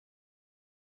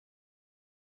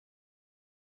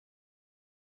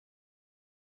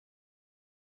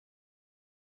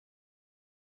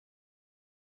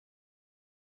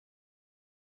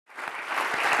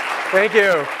Thank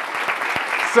you.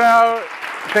 So,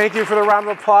 thank you for the round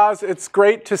of applause. It's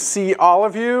great to see all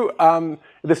of you.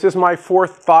 This is my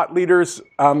fourth Thought Leaders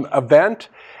event,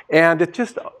 and it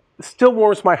just still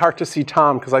warms my heart to see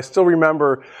Tom, because I still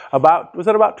remember was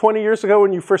it about 20 years ago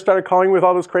when you first started calling me with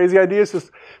all those crazy ideas?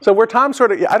 So where Tom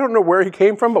sort of, I don't know where he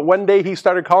came from, but one day he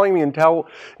started calling me and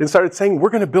started saying, we're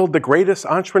going to build the greatest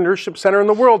entrepreneurship center in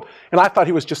the world. And I thought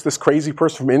he was just this crazy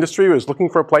person from industry who was looking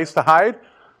for a place to hide.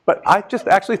 But I just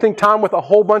actually think Tom, with a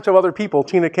whole bunch of other people,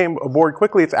 Tina came aboard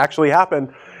quickly, it's actually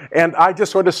happened. And I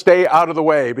just sort of stay out of the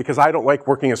way because I don't like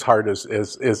working as hard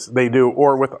as they do,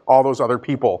 or with all those other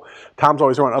people. Tom's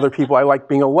always around other people. I like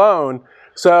being alone.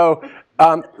 So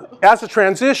as a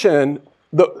transition,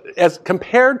 as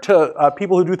compared to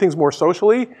people who do things more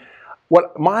socially,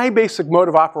 what my basic mode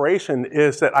of operation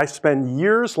is that I spend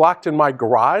years locked in my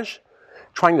garage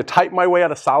trying to type my way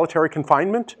out of solitary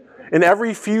confinement. And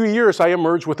every few years I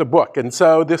emerge with a book. And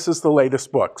so this is the latest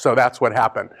book. So that's what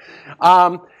happened.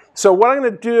 So what I'm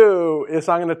going to do is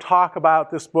I'm going to talk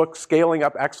about this book, Scaling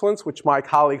Up Excellence, which my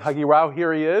colleague Huggy Rao,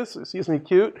 here he is, isn't he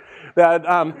cute? That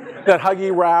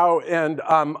Huggy Rao and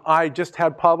I just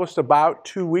had published about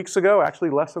 2 weeks ago, actually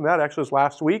less than that, actually it was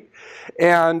last week.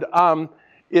 And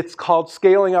it's called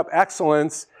Scaling Up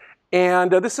Excellence.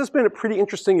 And this has been a pretty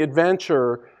interesting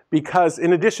adventure, because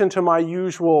in addition to my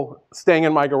usual staying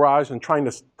in my garage and trying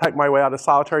to type my way out of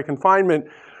solitary confinement,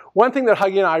 one thing that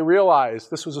Huggy and I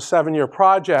realized, this was a 7-year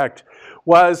project,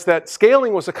 was that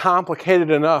scaling was a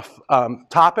complicated enough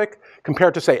topic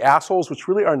compared to, say, assholes, which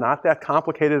really are not that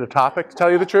complicated a topic, to tell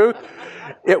you the truth.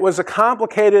 It was a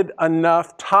complicated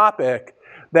enough topic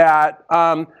that,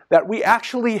 that we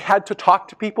actually had to talk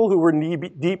to people who were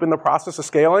knee-deep in the process of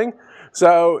scaling.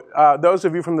 So those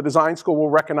of you from the design school will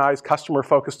recognize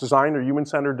customer-focused design or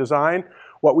human-centered design.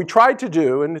 What we tried to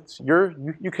do, and it's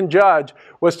you can judge,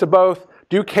 was to both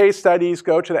do case studies,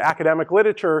 go to the academic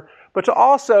literature, but to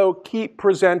also keep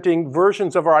presenting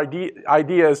versions of our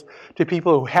ideas to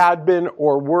people who had been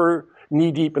or were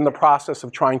knee-deep in the process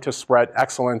of trying to spread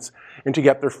excellence and to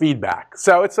get their feedback.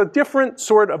 So it's a different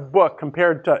sort of book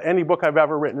compared to any book I've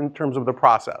ever written in terms of the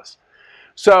process.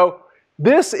 So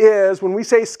this is, when we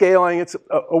say scaling, it's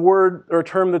a word or a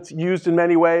term that's used in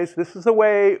many ways. This is the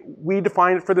way we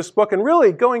define it for this book. And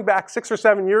really, going back 6 or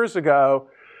 7 years ago,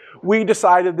 we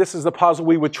decided this is the puzzle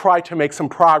we would try to make some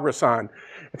progress on.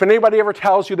 If anybody ever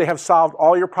tells you they have solved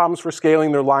all your problems for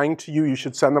scaling, they're lying to you. You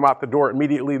should send them out the door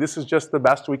immediately. This is just the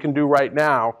best we can do right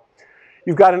now.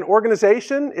 You've got an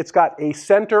organization. It's got a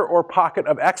center or pocket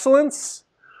of excellence.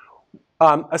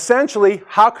 Essentially,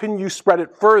 how can you spread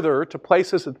it further to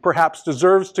places it perhaps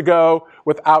deserves to go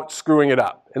without screwing it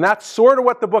up? And that's sort of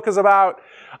what the book is about.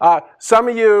 Some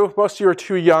of you, most of you are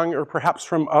too young, or perhaps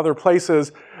from other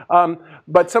places,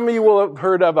 but some of you will have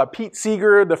heard of Pete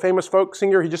Seeger, the famous folk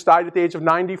singer. He just died at the age of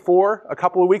 94 a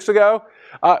couple of weeks ago.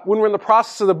 When we're in the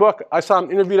process of the book, I saw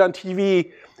him interviewed on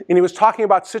TV, and he was talking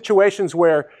about situations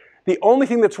where the only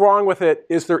thing that's wrong with it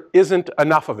is there isn't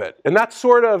enough of it. And that's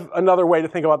sort of another way to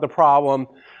think about the problem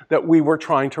that we were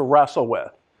trying to wrestle with.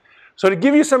 So to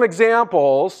give you some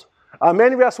examples,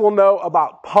 many of us will know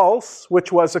about Pulse,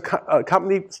 which was a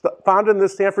company founded in the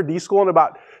Stanford D School in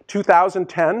about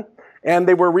 2010. And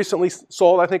they were recently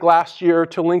sold, I think last year,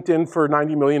 to LinkedIn for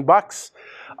 $90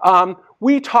 million.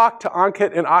 We talked to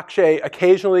Ankit and Akshay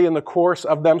occasionally in the course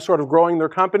of them sort of growing their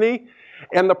company.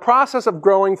 And the process of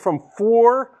growing from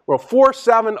 4,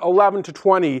 7, 11 to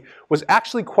 20 was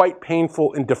actually quite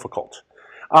painful and difficult.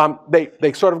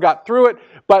 They sort of got through it,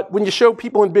 but when you show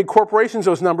people in big corporations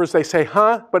those numbers, they say,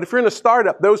 huh? But if you're in a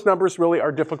startup, those numbers really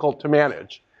are difficult to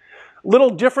manage. Little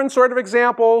different sort of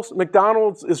examples.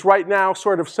 McDonald's is right now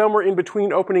sort of somewhere in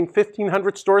between opening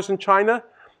 1,500 stores in China.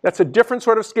 That's a different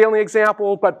sort of scaling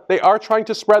example, but they are trying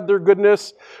to spread their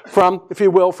goodness from, if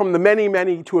you will, from the many,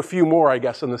 many to a few more, I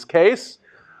guess, in this case.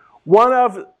 One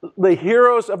of the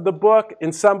heroes of the book,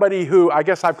 and somebody who I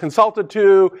guess I've consulted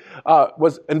to,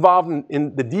 was involved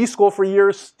in the D School for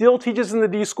years, still teaches in the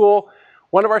D School.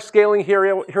 One of our scaling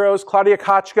heroes, Claudia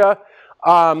Kachka,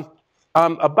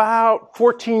 about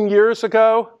 14 years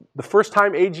ago, the first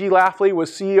time A.G. Lafley was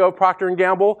CEO of Procter &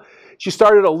 Gamble, she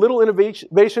started a little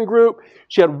innovation group.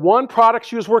 She had one product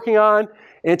she was working on,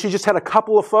 and she just had a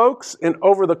couple of folks. And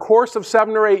over the course of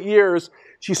 7 or 8 years,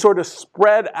 she sort of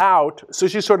spread out. So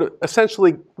she sort of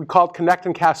essentially, we called Connect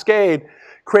and Cascade,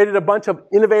 created a bunch of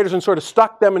innovators and sort of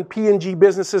stuck them in P&G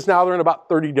businesses. Now they're in about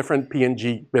 30 different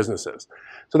P&G businesses.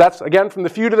 So that's, again, from the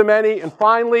few to the many. And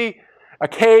finally, a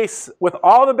case with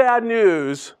all the bad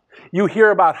news. You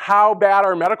hear about how bad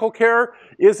our medical care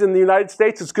is in the United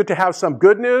States. It's good to have some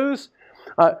good news.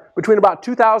 Between about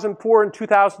 2004 and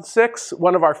 2006,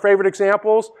 one of our favorite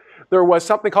examples, there was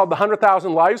something called the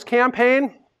 100,000 Lives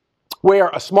campaign, where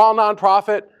a small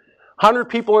nonprofit, 100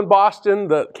 people in Boston,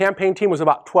 the campaign team was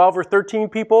about 12 or 13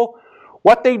 people.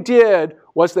 What they did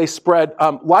was they spread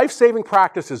life-saving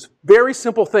practices, very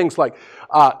simple things like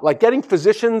getting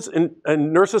physicians and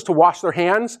nurses to wash their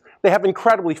hands. They have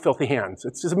incredibly filthy hands.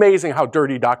 It's just amazing how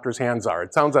dirty doctors' hands are.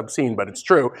 It sounds obscene, but it's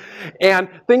true. And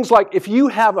things like if you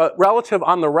have a relative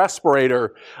on a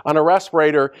respirator,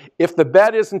 if the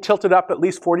bed isn't tilted up at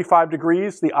least 45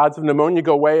 degrees, the odds of pneumonia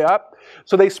go way up.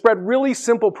 So they spread really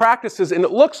simple practices, and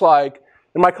it looks like,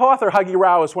 and my co-author Huggy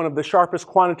Rao is one of the sharpest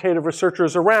quantitative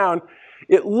researchers around,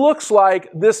 it looks like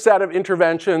this set of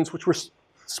interventions, which were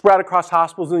spread across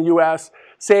hospitals in the US,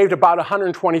 saved about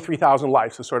 123,000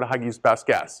 lives, is sort of Huggy's best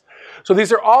guess. So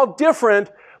these are all different,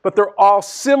 but they're all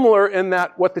similar in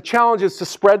that what the challenge is to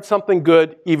spread something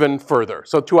good even further.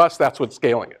 So to us, that's what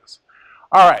scaling is.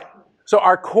 All right, so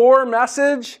our core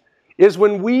message is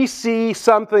when we see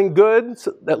something good,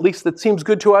 at least that seems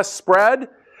good to us, spread,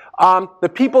 the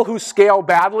people who scale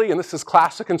badly, and this is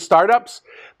classic in startups,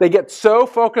 they get so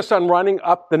focused on running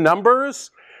up the numbers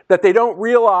that they don't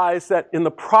realize that in the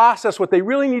process what they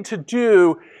really need to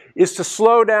do is to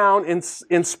slow down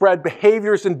and spread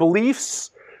behaviors and beliefs.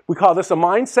 We call this a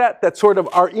mindset that sort of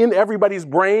are in everybody's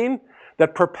brain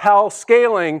that propel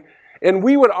scaling. And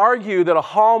we would argue that a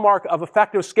hallmark of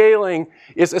effective scaling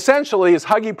is essentially, as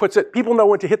Huggy puts it, people know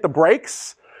when to hit the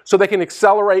brakes so they can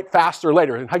accelerate faster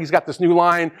later. And Huggy's got this new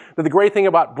line that the great thing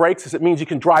about brakes is it means you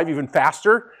can drive even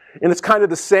faster. And it's kind of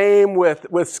the same with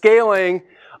scaling.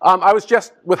 I was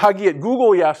just with Huggy at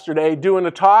Google yesterday doing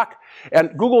a talk,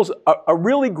 and Google's a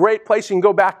really great place. You can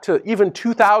go back to even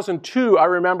 2002. I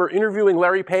remember interviewing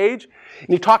Larry Page, and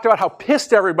he talked about how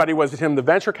pissed everybody was at him, the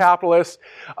venture capitalists,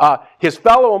 his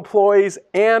fellow employees,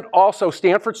 and also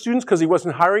Stanford students, because he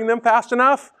wasn't hiring them fast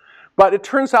enough. But it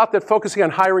turns out that focusing on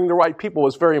hiring the right people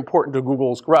was very important to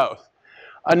Google's growth.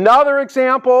 Another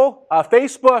example,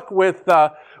 Facebook with,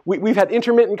 we've had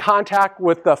intermittent contact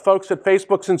with folks at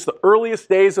Facebook since the earliest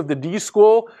days of the D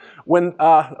School, when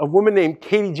a woman named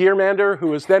Katie Giermander, who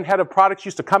was then head of products,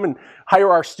 used to come and hire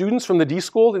our students from the D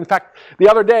School. In fact, the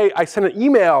other day I sent an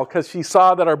email because she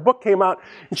saw that our book came out,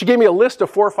 and she gave me a list of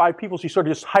 4 or 5 people she sort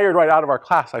of just hired right out of our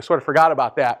class. I sort of forgot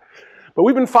about that. But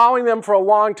we've been following them for a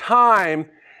long time.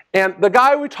 And the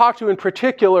guy we talked to in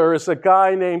particular is a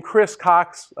guy named Chris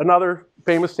Cox, another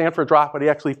famous Stanford dropout. He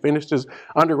actually finished his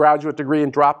undergraduate degree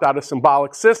and dropped out of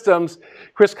symbolic systems.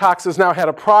 Chris Cox has now had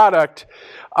a product.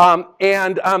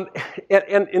 And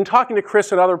in talking to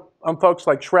Chris and other folks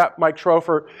like Mike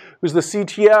Schrofer, who's the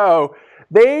CTO,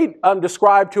 they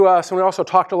described to us, and we also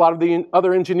talked to a lot of the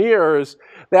other engineers,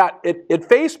 that at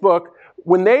Facebook,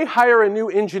 when they hire a new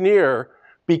engineer,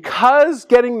 because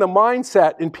getting the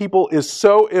mindset in people is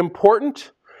so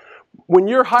important, when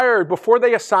you're hired, before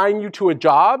they assign you to a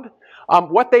job,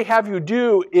 what they have you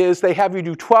do is they have you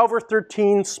do 12 or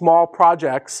 13 small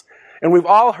projects. And we've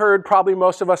all heard, probably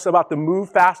most of us, about the move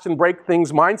fast and break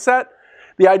things mindset.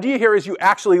 The idea here is you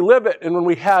actually live it. And when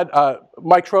we had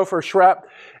Mike Schrofer, Shrep,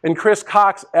 and Chris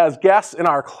Cox as guests in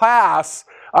our class,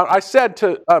 I said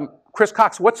to Chris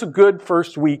Cox, what's a good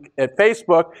first week at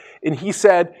Facebook? And he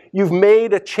said, you've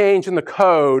made a change in the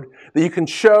code that you can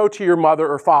show to your mother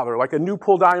or father, like a new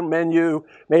pull-down menu,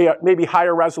 maybe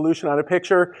higher resolution on a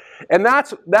picture. And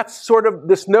that's sort of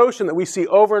this notion that we see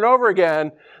over and over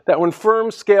again, that when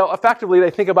firms scale effectively, they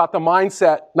think about the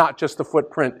mindset, not just the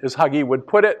footprint, as Huggy would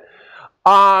put it.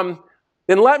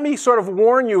 And let me sort of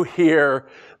warn you here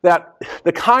that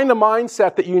the kind of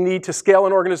mindset that you need to scale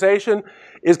an organization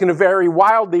is going to vary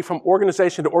wildly from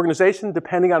organization to organization,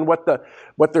 depending on what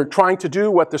they're trying to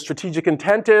do, what the strategic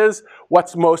intent is,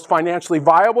 what's most financially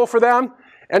viable for them.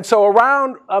 And so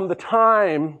around the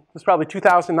time, it was probably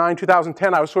 2009,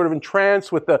 2010, I was sort of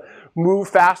entranced with the move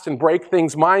fast and break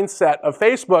things mindset of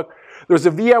Facebook. There was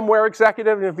a VMware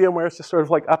executive, and VMware is just sort of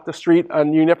like up the street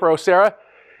on Junipero Serra.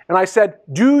 And I said,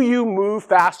 do you move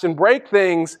fast and break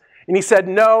things? And he said,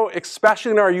 no,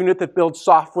 especially in our unit that builds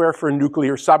software for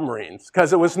nuclear submarines,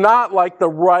 because it was not like the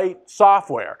right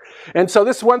software. And so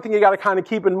this is one thing you got to kind of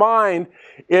keep in mind,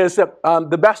 is that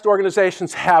the best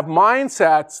organizations have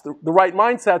mindsets, the right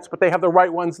mindsets, but they have the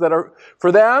right ones that are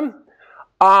for them.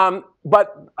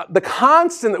 But the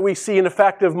constant that we see in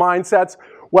effective mindsets,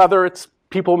 whether it's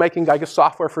people making, I guess,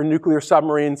 software for nuclear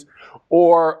submarines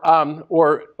or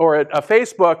at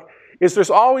Facebook, is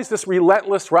there's always this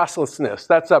relentless restlessness.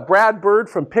 That's Brad Bird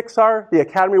from Pixar, the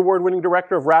Academy Award-winning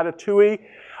director of Ratatouille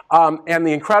and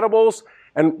The Incredibles.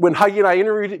 And when Huggy and I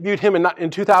interviewed him in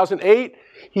 2008,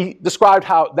 he described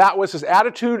how that was his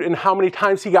attitude and how many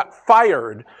times he got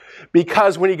fired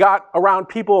because when he got around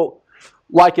people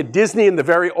like at Disney in the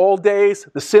very old days,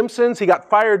 The Simpsons, he got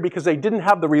fired because they didn't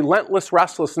have the relentless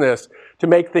restlessness to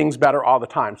make things better all the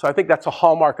time. So I think that's a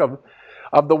hallmark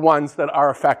of the ones that are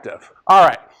effective. All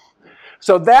right.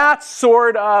 So that's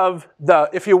sort of the,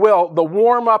 if you will, the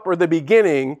warm-up or the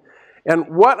beginning.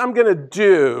 And what I'm going to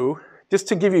do, just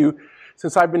to give you,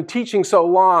 since I've been teaching so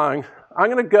long, I'm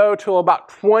going to go till about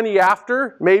 20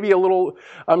 after, maybe a little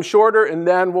shorter, and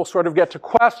then we'll sort of get to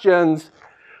questions.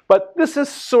 But this is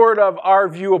sort of our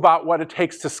view about what it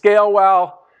takes to scale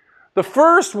well. The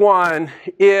first one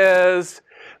is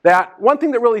that one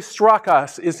thing that really struck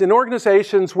us is in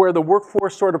organizations where the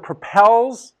workforce sort of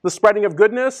propels the spreading of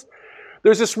goodness,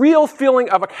 there's this real feeling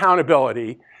of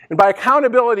accountability. And by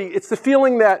accountability, it's the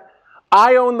feeling that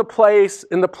I own the place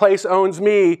and the place owns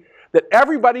me, that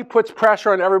everybody puts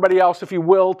pressure on everybody else, if you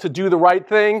will, to do the right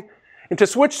thing. And to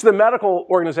switch to the medical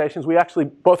organizations, we actually,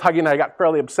 both Huggy and I got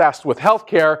fairly obsessed with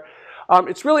healthcare.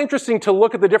 It's really interesting to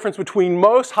look at the difference between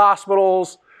most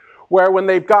hospitals where when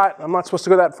they've got, I'm not supposed to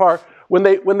go that far, when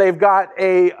they've got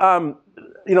a,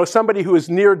 somebody who is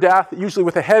near death, usually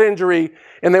with a head injury,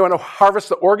 and they want to harvest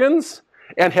the organs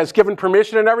and has given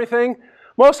permission and everything,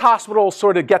 most hospitals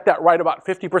sort of get that right about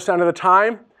 50% of the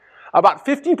time. About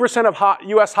 15% of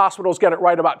US hospitals get it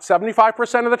right about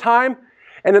 75% of the time.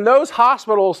 And in those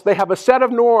hospitals, they have a set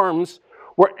of norms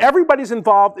where everybody's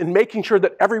involved in making sure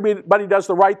that everybody does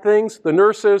the right things, the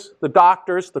nurses, the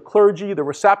doctors, the clergy, the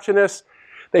receptionists.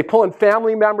 They pull in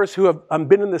family members who have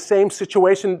been in the same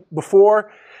situation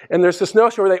before. And there's this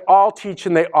notion where they all teach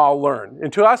and they all learn.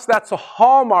 And to us, that's a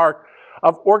hallmark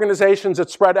of organizations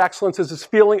that spread excellence, is this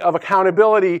feeling of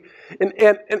accountability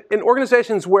in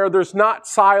organizations where there's not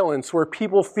silence, where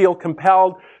people feel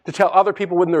compelled to tell other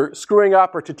people when they're screwing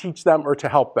up or to teach them or to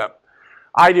help them.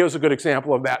 IDEO is a good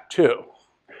example of that too.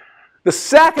 The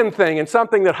second thing, and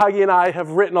something that Huggy and I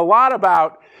have written a lot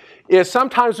about, is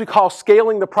sometimes we call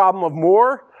scaling the problem of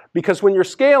more. Because when you're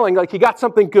scaling, like you got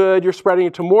something good, you're spreading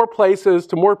it to more places,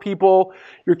 to more people,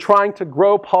 you're trying to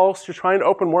grow Pulse, you're trying to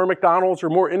open more McDonald's or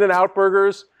more In-N-Out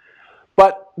burgers.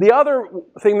 But the other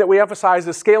thing that we emphasize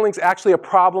is scaling is actually a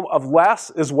problem of less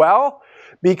as well,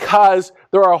 because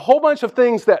there are a whole bunch of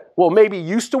things that, well, maybe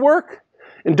used to work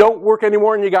and don't work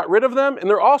anymore and you got rid of them. And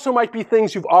there also might be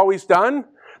things you've always done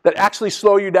that actually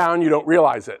slow you down, you don't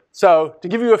realize it. So to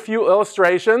give you a few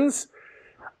illustrations,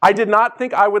 I did not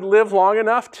think I would live long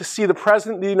enough to see the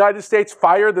President of the United States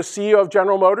fire the CEO of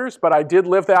General Motors, but I did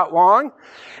live that long.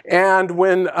 And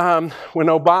when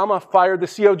Obama fired the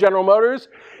CEO of General Motors,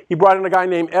 he brought in a guy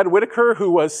named Ed Whitacre,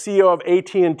 who was CEO of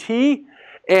AT&T.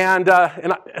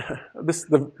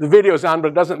 The video's on, but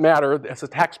it doesn't matter. As a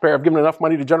taxpayer, I've given enough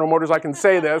money to General Motors, I can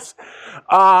say this.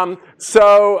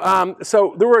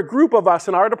 So there were a group of us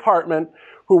in our department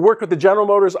who worked with the General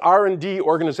Motors R&D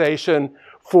organization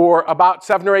for about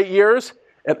 7 or 8 years.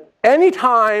 And any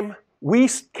time we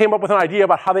came up with an idea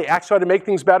about how they actually had to make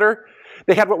things better,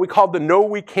 they had what we called the no,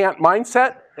 we can't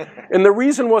mindset. And the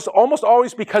reason was almost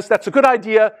always because that's a good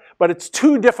idea, but it's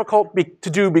too difficult to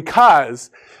do because.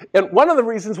 And one of the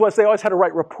reasons was they always had to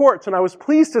write reports. And I was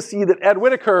pleased to see that Ed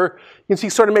Whitacre, you can see,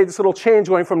 sort of made this little change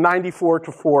going from 94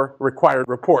 to 4 required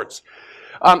reports.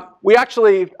 We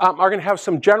actually are going to have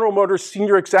some General Motors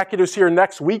senior executives here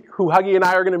next week who Huggy and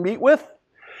I are going to meet with.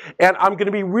 And I'm going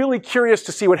to be really curious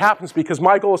to see what happens because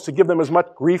my goal is to give them as much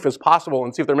grief as possible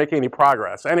and see if they're making any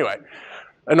progress. Anyway,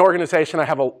 an organization I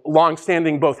have a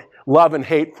long-standing both love and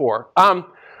hate for.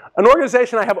 An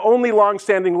organization I have only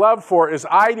long-standing love for is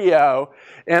IDEO.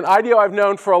 And IDEO I've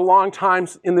known for a long time.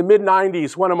 In the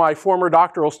mid-90s, one of my former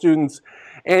doctoral students,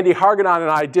 Andy Hargadon,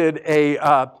 and I did a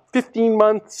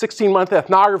 15-month, 16-month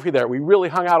ethnography there. We really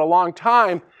hung out a long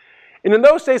time. And in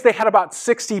those days, they had about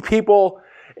 60 people.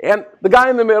 And the guy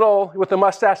in the middle with the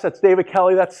mustache, that's David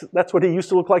Kelly. That's what he used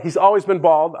to look like. He's always been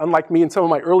bald. Unlike me in some of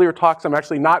my earlier talks, I'm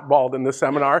actually not bald in this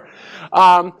seminar.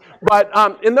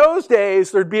 But in those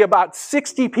days, there'd be about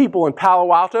 60 people in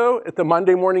Palo Alto at the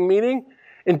Monday morning meeting.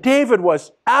 And David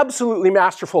was absolutely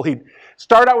masterful. He'd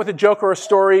start out with a joke or a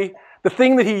story. The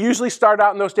thing that he usually started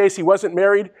out in those days, he wasn't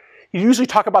married. He'd usually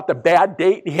talk about the bad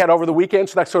date he had over the weekend,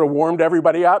 so that sort of warmed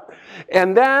everybody up.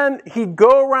 And then he'd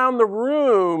go around the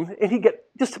room, and he'd get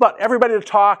just about everybody to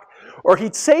talk, or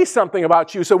he'd say something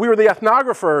about you. So we were the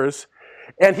ethnographers,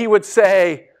 and he would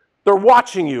say, they're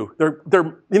watching you. They're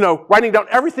writing down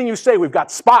everything you say. We've got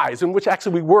spies, in which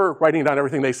actually we were writing down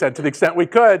everything they said to the extent we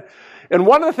could. And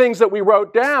one of the things that we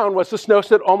wrote down was this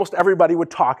notion that almost everybody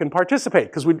would talk and participate,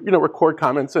 because we'd record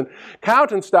comments and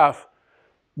count and stuff.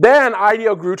 Then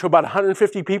IDEO grew to about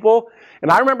 150 people.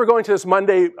 And I remember going to this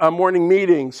Monday morning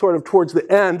meeting sort of towards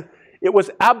the end. It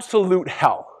was absolute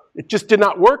hell. It just did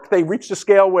not work. They reached a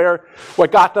scale where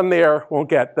what got them there won't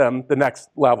get them the next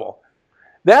level.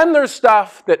 Then there's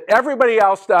stuff that everybody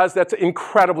else does that's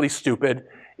incredibly stupid,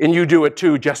 and you do it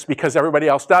too just because everybody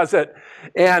else does it.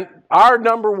 And our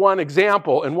number one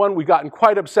example, and one we've gotten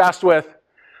quite obsessed with,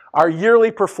 are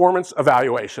yearly performance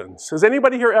evaluations. Has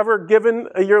anybody here ever given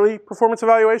a yearly performance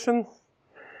evaluation?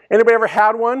 Anybody ever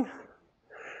had one?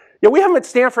 Yeah, we have them at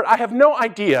Stanford. I have no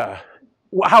idea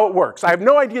how it works. I have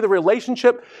no idea the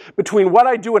relationship between what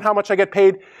I do and how much I get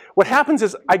paid. What happens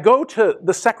is I go to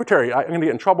the secretary, I'm going to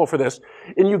get in trouble for this,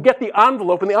 and you get the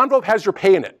envelope, and the envelope has your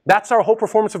pay in it. That's our whole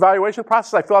performance evaluation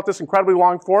process. I fill out this incredibly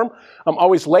long form. I'm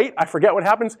always late. I forget what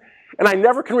happens. And I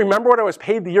never can remember what I was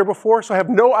paid the year before, so I have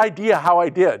no idea how I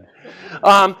did.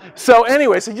 So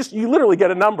anyway, so you literally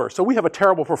get a number. So we have a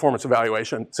terrible performance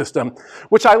evaluation system,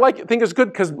 which I think is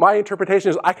good because my interpretation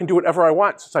is I can do whatever I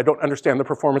want since I don't understand the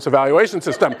performance evaluation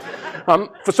system.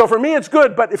 So for me, it's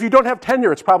good, but if you don't have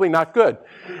tenure, it's probably not good.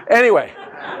 Anyway,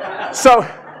 so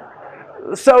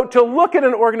to look at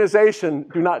an organization,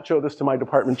 do not show this to my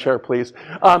department chair, please.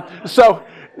 So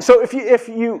if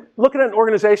you look at an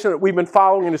organization that we've been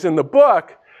following and is in the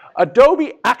book,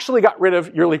 Adobe actually got rid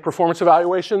of yearly performance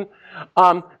evaluation.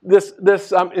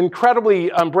 This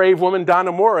incredibly brave woman,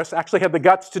 Donna Morris, actually had the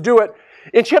guts to do it.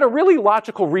 And she had a really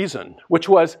logical reason, which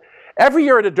was every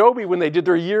year at Adobe when they did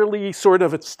their yearly sort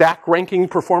of stack ranking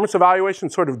performance evaluation,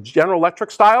 sort of General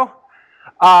Electric style,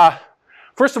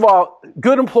 first of all,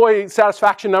 good employee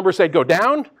satisfaction numbers, they'd go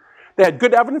down. They had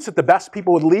good evidence that the best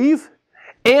people would leave.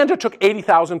 And it took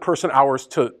 80,000 person hours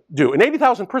to do. And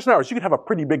 80,000 person hours, you could have a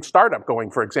pretty big startup going,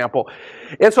 for example.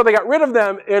 And so they got rid of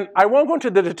them. And I won't go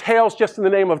into the details just in the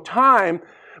name of time,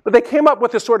 but they came up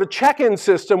with this sort of check-in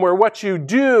system where what you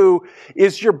do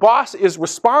is your boss is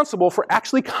responsible for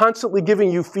actually constantly giving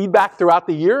you feedback throughout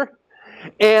the year.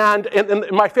 And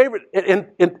my favorite,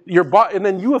 and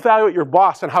then you evaluate your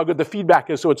boss and how good the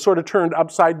feedback is. So it's sort of turned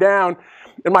upside down.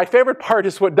 And my favorite part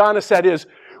is what Donna said is,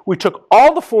 we took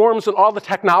all the forms and all the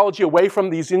technology away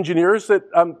from these engineers that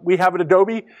we have at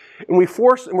Adobe, and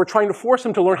we're trying to force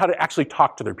them to learn how to actually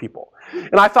talk to their people.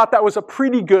 And I thought that was a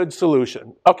pretty good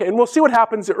solution. Okay, and we'll see what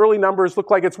happens. The early numbers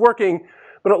look like it's working,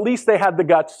 but at least they had the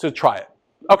guts to try it.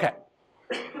 Okay,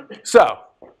 so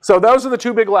those are the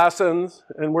two big lessons,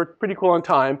 and we're pretty cool on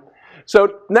time. So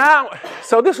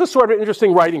this was sort of an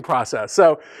interesting writing process.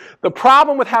 So the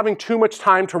problem with having too much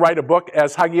time to write a book,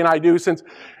 as Huggy and I do, since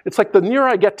it's like the nearer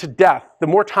I get to death, the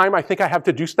more time I think I have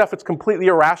to do stuff. It's completely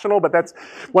irrational, but that's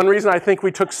one reason I think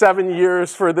we took 7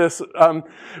 years for this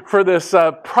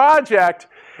project.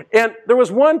 And there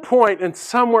was one point, and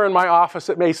somewhere in my office,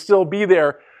 it may still be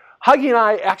there, Huggy and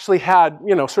I actually had,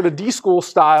 sort of D-School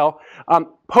style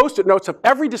Post-it notes of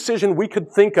every decision we could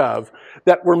think of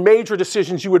that were major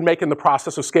decisions you would make in the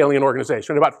process of scaling an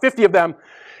organization, about 50 of them.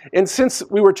 And since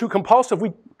we were too compulsive,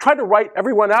 we tried to write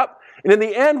everyone up. And in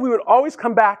the end, we would always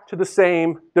come back to the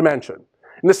same dimension.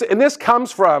 And this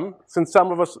comes from, since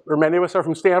some of us, or many of us are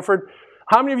from Stanford,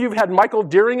 how many of you have had Michael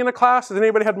Deering in a class? Has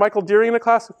anybody had Michael Deering in a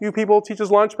class? A few people, Teachers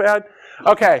Launchpad?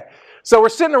 Okay, so we're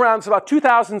sitting around, it's about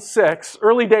 2006,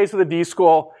 early days of the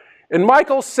D-School, and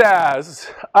Michael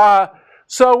says,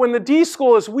 so when the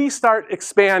D-School, as we start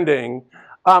expanding,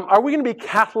 are we going to be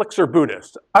Catholics or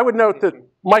Buddhists? I would note that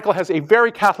Michael has a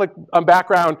very Catholic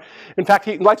background. In fact,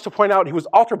 he likes to point out he was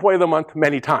altar boy of the month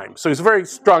many times. So he's a very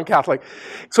strong Catholic.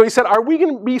 So he said, are we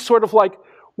going to be sort of like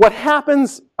what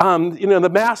happens the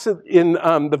Mass in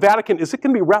the Vatican, is it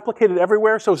going to be replicated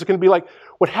everywhere? So is it going to be like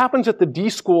what happens at the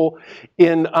D-School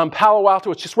in Palo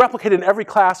Alto? It's just replicated in every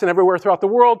class and everywhere throughout the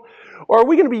world? Or are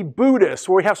we going to be Buddhists,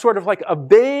 where we have sort of like a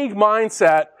vague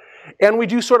mindset and we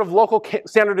do sort of local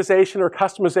standardization or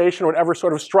customization or whatever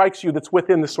sort of strikes you that's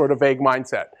within this sort of vague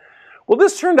mindset? Well,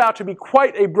 this turned out to be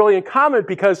quite a brilliant comment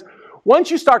because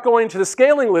once you start going into the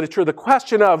scaling literature, the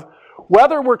question of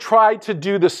whether we're trying to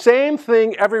do the same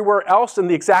thing everywhere else in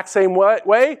the exact same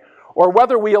way, or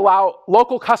whether we allow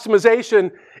local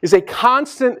customization is a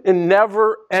constant and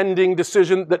never-ending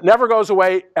decision that never goes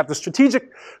away at the strategic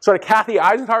sort of Kathy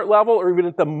Eisenhart level or even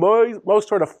at the most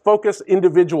sort of focused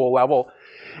individual level.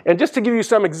 And just to give you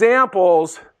some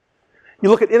examples, you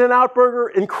look at In-N-Out Burger,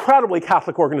 incredibly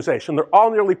Catholic organization. They're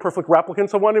all nearly perfect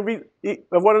replicants of one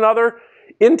another.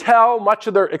 Intel, much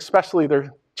of especially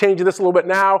they're changing this a little bit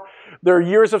now, their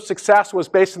years of success was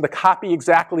based on the copy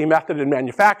exactly method in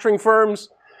manufacturing firms.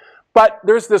 But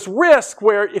there's this risk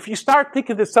where if you start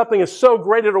thinking that something is so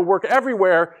great it'll work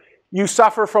everywhere, you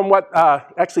suffer from what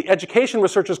actually education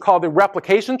researchers call the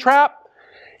replication trap.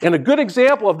 And a good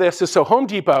example of this is, so Home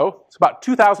Depot, it's about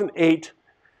 2008,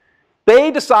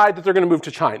 they decide that they're going to move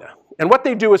to China. And what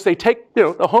they do is they take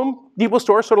the Home Depot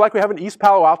store, sort of like we have in East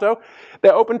Palo Alto, they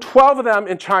open 12 of them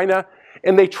in China,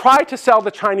 and they try to sell the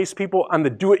Chinese people on the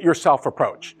do-it-yourself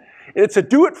approach. It's a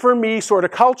do-it-for-me sort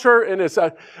of culture, and it's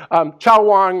Chao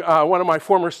Wang, one of my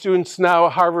former students now,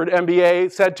 Harvard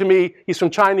MBA, said to me, he's from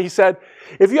China, he said,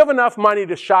 if you have enough money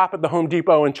to shop at the Home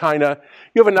Depot in China,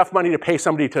 you have enough money to pay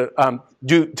somebody to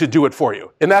do it for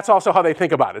you. And that's also how they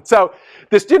think about it. So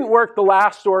this didn't work. The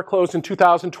last store closed in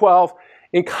 2012.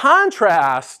 In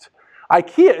contrast,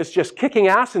 IKEA is just kicking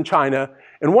ass in China,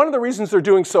 and one of the reasons they're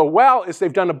doing so well is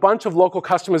they've done a bunch of local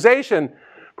customization.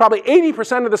 Probably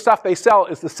 80% of the stuff they sell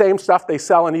is the same stuff they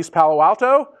sell in East Palo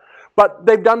Alto, but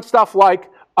they've done stuff like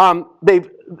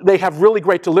they have really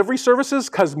great delivery services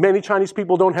because many Chinese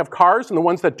people don't have cars, and the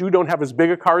ones that do don't have as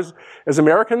big a cars as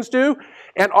Americans do.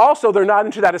 And also, they're not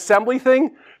into that assembly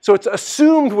thing, so it's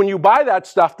assumed when you buy that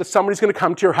stuff that somebody's going to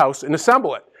come to your house and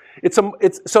assemble it.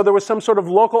 So there was some sort of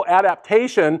local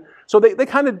adaptation, so they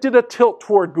kind of did a tilt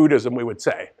toward Buddhism, we would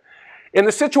say. In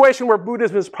the situation where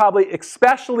Buddhism is probably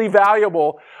especially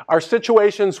valuable are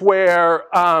situations where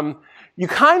you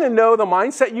kind of know the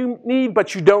mindset you need,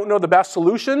 but you don't know the best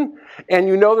solution, and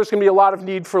you know there's going to be a lot of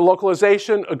need for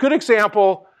localization. A good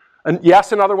example, and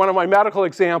yes, another one of my medical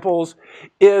examples,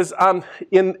 is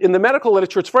in the medical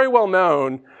literature, it's very well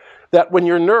known that when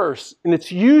you're a nurse, and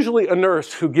it's usually a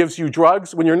nurse who gives you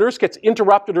drugs, when your nurse gets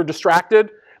interrupted or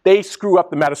distracted, they screw up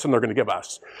the medicine they're going to give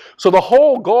us. So the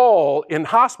whole goal in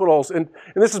hospitals, and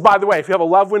this is, by the way, if you have a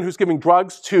loved one who's giving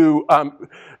drugs to,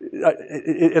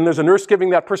 and there's a nurse giving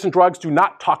that person drugs, do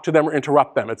not talk to them or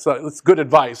interrupt them. It's good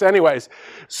advice. Anyways,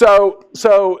 so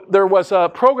there was a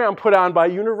program put on by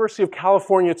University of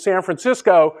California at San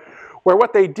Francisco where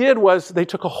what they did was they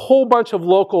took a whole bunch of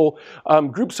local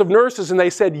groups of nurses and they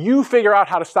said, you figure out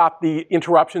how to stop the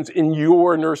interruptions in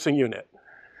your nursing unit.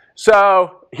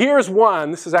 So here's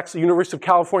one. This is actually University of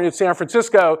California at San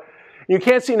Francisco. You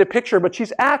can't see in the picture, but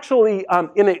she's actually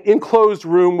in an enclosed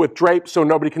room with drapes so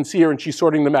nobody can see her, and she's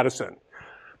sorting the medicine.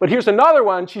 But here's another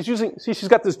one. She's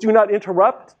got this do not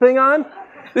interrupt thing on.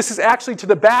 This is actually to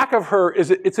the back of her.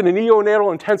 It's in a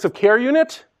neonatal intensive care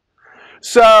unit.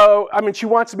 So, I mean, she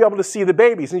wants to be able to see the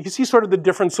babies. And you can see sort of the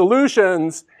different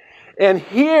solutions. And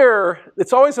here,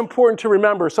 it's always important to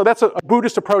remember. So that's a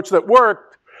Buddhist approach that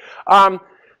worked.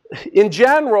 In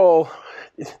general,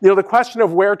 the question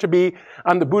of where to be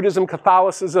on the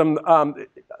Buddhism-Catholicism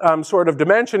sort of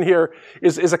dimension here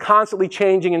is a constantly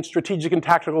changing and strategic and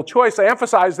tactical choice. I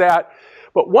emphasize that.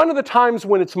 But one of the times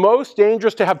when it's most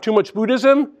dangerous to have too much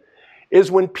Buddhism is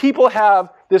when people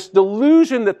have this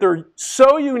delusion that they're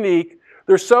so unique,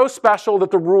 they're so special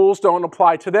that the rules don't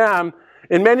apply to them.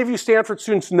 And many of you Stanford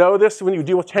students know this. When you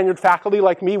deal with tenured faculty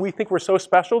like me, we think we're so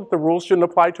special that the rules shouldn't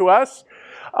apply to us.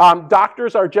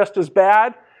 Doctors are just as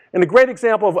bad. And a great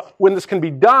example of when this can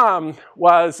be done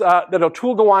was that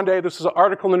Atul Gawande, this is an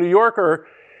article in the New Yorker,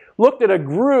 looked at a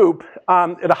group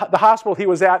at the hospital he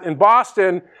was at in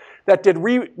Boston that did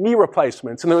knee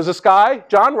replacements. And there was this guy,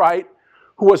 John Wright,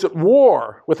 who was at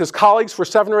war with his colleagues for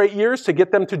 7 or 8 years to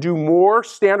get them to do more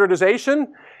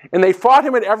standardization. And they fought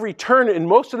him at every turn, and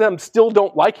most of them still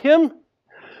don't like him.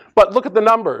 But look at the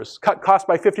numbers. Cut cost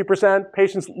by 50%.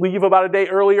 Patients leave about a day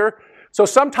earlier. So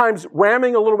sometimes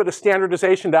ramming a little bit of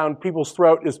standardization down people's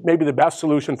throat is maybe the best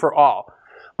solution for all.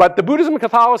 But the Buddhism and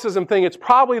Catholicism thing, it's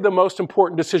probably the most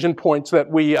important decision points that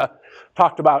we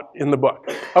talked about in the book.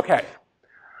 Okay,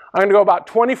 I'm going to go about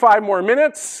 25 more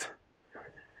minutes.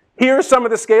 Here's some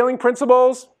of the scaling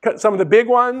principles, some of the big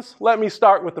ones. Let me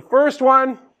start with the first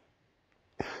one.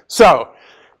 So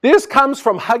this comes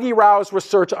from Huggy Rao's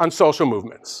research on social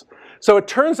movements. So it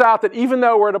turns out that even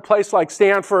though we're at a place like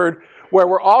Stanford, where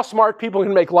we're all smart people who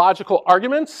can make logical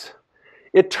arguments,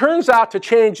 it turns out to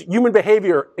change human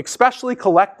behavior, especially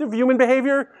collective human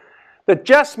behavior, that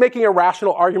just making a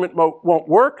rational argument won't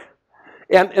work.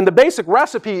 And the basic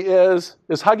recipe is,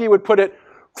 as Huggy would put it,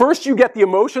 first you get the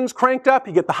emotions cranked up,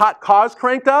 you get the hot cause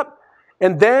cranked up,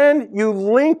 and then you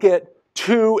link it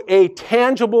to a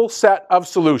tangible set of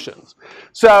solutions.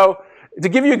 So to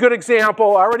give you a good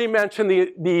example, I already mentioned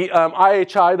the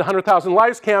IHI, the 100,000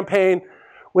 Lives campaign.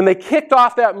 When they kicked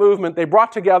off that movement, they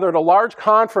brought together at a large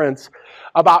conference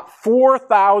about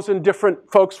 4,000 different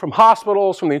folks from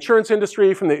hospitals, from the insurance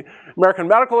industry, from the American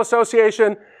Medical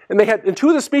Association. And they had, in 2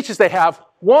 of the speeches they have,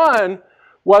 one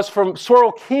was from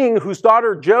Sorrel King, whose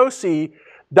daughter Josie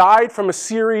died from a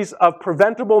series of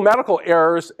preventable medical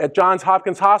errors at Johns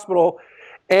Hopkins Hospital.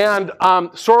 And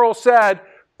Sorrel said,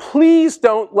 please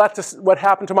don't let this, what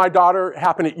happened to my daughter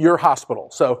happen at your hospital.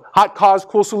 So hot cause,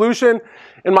 cool solution.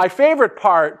 And my favorite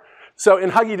part, so in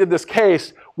Huggy did this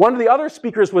case, one of the other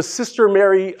speakers was Sister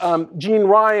Mary Jean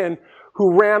Ryan,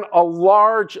 who ran a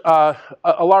large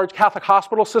Catholic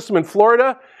hospital system in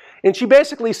Florida. And she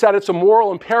basically said it's a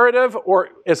moral imperative, or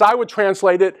as I would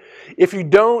translate it, if you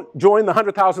don't join the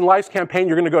 100,000 Lives campaign,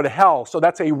 you're going to go to hell. So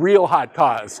that's a real hot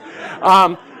cause.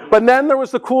 But then there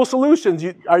was the cool solutions.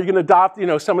 Are you going to adopt,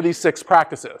 some of these 6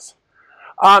 practices?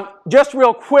 Just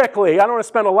real quickly, I don't want to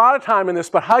spend a lot of time in this,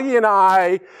 but Huggy and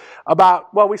I,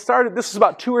 this is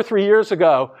about 2 or 3 years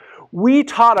ago, we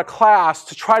taught a class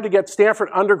to try to get Stanford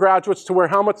undergraduates to wear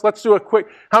helmets. Let's do a quick,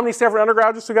 how many Stanford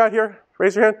undergraduates we got here?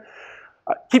 Raise your hand.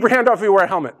 Keep your hand off if you wear a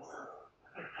helmet.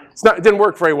 It didn't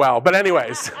work very well, but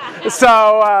anyways.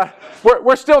 So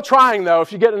we're still trying, though.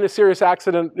 If you get in a serious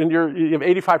accident, and you have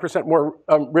 85% more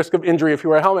risk of injury if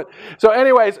you wear a helmet. So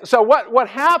anyways, so what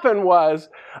happened was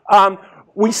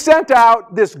we sent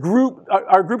out this group,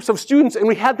 our groups of students, and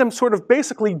we had them sort of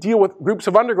basically deal with groups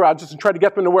of undergraduates and try to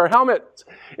get them to wear helmets.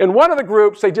 In one of the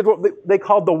groups, they did what they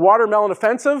called the watermelon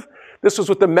offensive. This was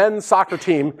with the men's soccer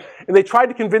team, and they tried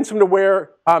to convince them to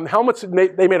wear helmets.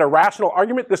 They made a rational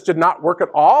argument. This did not work at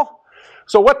all.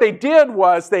 So what they did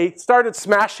was they started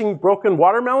smashing broken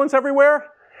watermelons everywhere,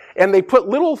 and they put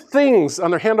little things on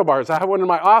their handlebars. I have one in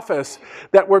my office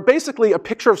that were basically a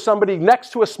picture of somebody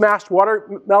next to a smashed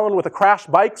watermelon with a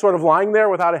crashed bike sort of lying there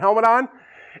without a helmet on.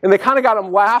 And they kind of got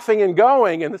them laughing and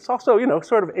going, and it's also,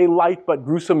 sort of a light but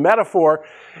gruesome metaphor.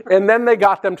 And then they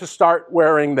got them to start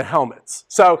wearing the helmets.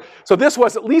 So this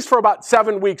was, at least for about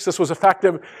 7 weeks, this was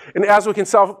effective. And as we can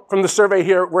tell from the survey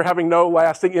here, we're having no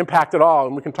lasting impact at all.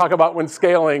 And we can talk about when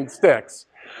scaling sticks.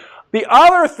 The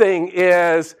other thing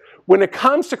is, when it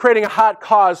comes to creating a hot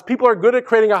cause, people are good at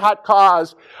creating a hot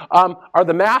cause, are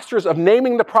the masters of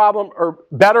naming the problem, or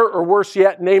better or worse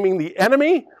yet, naming the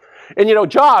enemy. And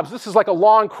Jobs, this is like a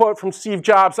long quote from Steve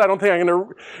Jobs I don't think I'm going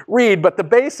to read, but the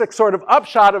basic sort of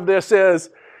upshot of this is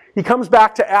he comes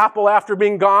back to Apple after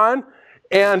being gone,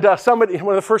 and one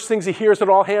of the first things he hears at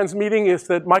all hands meeting is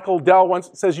that Michael Dell once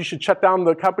says you should shut down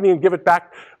the company and give the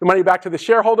money back to the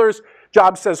shareholders.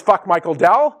 Jobs says, fuck Michael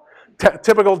Dell.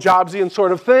 Typical Jobsian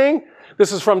sort of thing.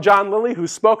 This is from John Lilly,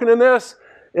 who's spoken in this.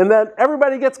 And then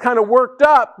everybody gets kind of worked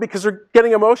up because they're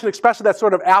getting emotion, especially that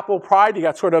sort of Apple pride. You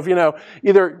got sort of,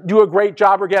 either do a great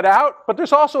job or get out. But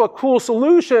there's also a cool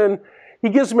solution. He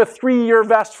gives them a 3-year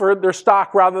vest for their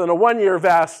stock rather than a 1-year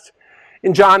vest.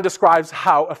 And John describes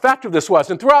how effective this was.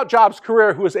 And throughout Jobs'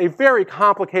 career, who was a very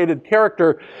complicated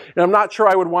character, and I'm not sure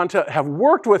I would want to have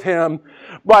worked with him,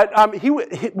 but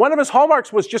one of his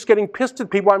hallmarks was just getting pissed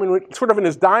at people. I mean, sort of in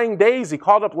his dying days, he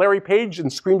called up Larry Page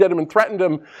and screamed at him and threatened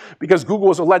him because Google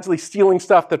was allegedly stealing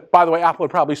stuff that, by the way, Apple had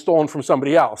probably stolen from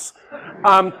somebody else.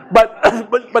 But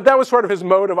that was sort of his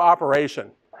mode of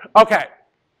operation. Okay,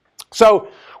 so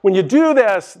when you do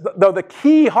this, though, the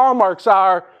key hallmarks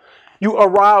are you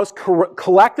arouse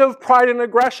collective pride and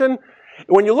aggression.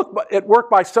 When you look at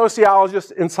work by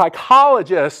sociologists and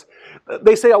psychologists,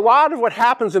 they say a lot of what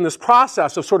happens in this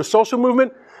process of sort of social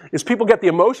movement is people get the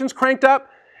emotions cranked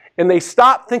up, and they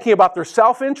stop thinking about their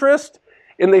self-interest,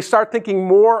 and they start thinking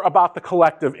more about the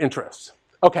collective interests.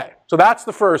 Okay, so that's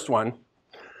the first one.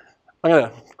 I'm going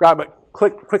to grab a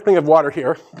quick thing of water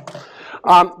here.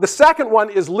 The second one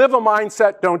is live a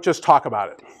mindset, don't just talk about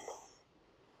it.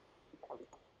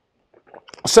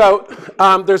 So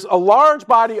there's a large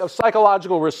body of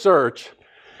psychological research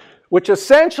which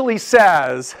essentially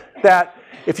says that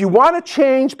if you want to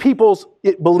change people's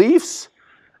beliefs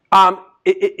and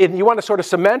you want to sort of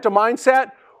cement a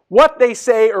mindset, what they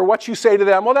say or what you say to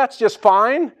them, well, that's just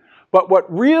fine. But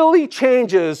what really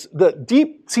changes the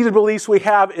deep-seated beliefs we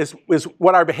have is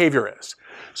what our behavior is.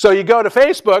 So you go to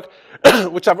Facebook,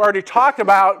 which I've already talked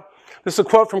about. This is a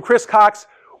quote from Chris Cox.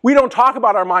 We don't talk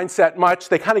about our mindset much.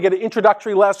 They kind of get an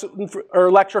introductory lesson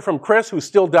or lecture from Chris, who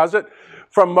still does it,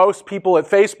 from most people at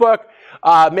Facebook.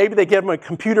 Maybe they give them a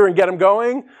computer and get them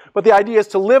going. But the idea is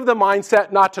to live the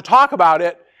mindset, not to talk about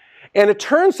it. And it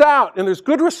turns out, and there's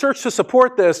good research to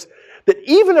support this, that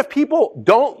even if people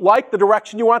don't like the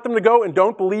direction you want them to go and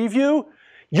don't believe you,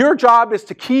 your job is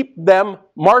to keep them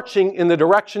marching in the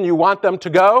direction you want them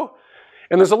to go.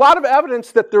 And there's a lot of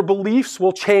evidence that their beliefs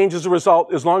will change as a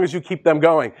result as long as you keep them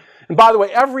going. And by the way,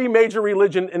 every major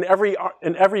religion and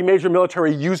every major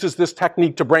military uses this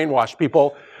technique to brainwash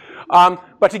people.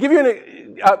 But to give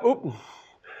you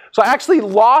so I actually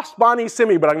lost Bonnie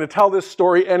Simi, but I'm going to tell this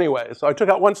story anyway. So I took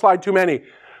out one slide too many.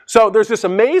 So there's this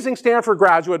amazing Stanford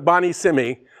graduate, Bonnie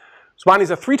Simi. So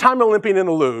Bonnie's a 3-time Olympian in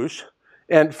the luge.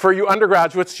 And for you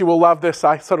undergraduates, you will love this.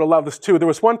 I sort of love this too. There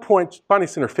was one point,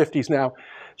 Bonnie's in her 50s now,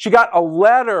 she got a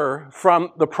letter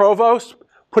from the provost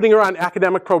putting her on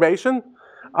academic probation.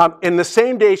 And the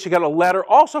same day, she got a letter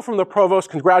also from the provost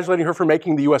congratulating her for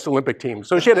making the US Olympic team.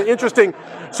 So she had an interesting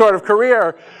sort of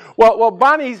career. Well,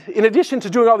 Bonnie, in addition to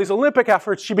doing all these Olympic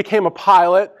efforts, she became a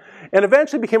pilot and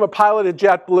eventually became a pilot at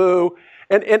JetBlue.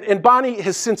 And Bonnie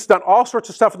has since done all sorts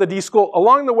of stuff at the D School.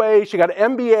 Along the way, she got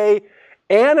an MBA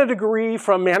and a degree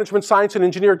from management science and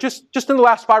engineering just in the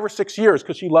last 5 or 6 years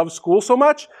because she loves school so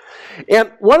much.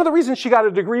 And one of the reasons she got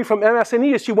a degree from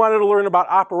MSNE is she wanted to learn about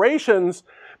operations,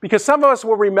 because some of us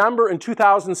will remember in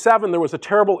 2007 there was a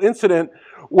terrible incident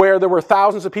where there were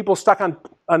thousands of people stuck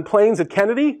on planes at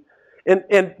Kennedy.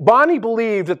 And Bonnie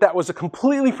believed that that was a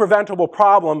completely preventable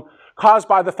problem caused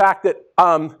by the fact that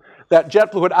that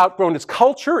JetBlue had outgrown its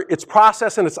culture, its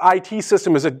process, and its IT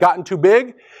system as it had gotten too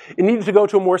big. It needed to go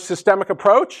to a more systemic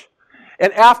approach.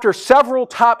 And after several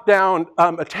top-down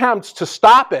attempts to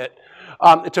stop it,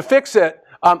 to fix it,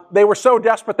 they were so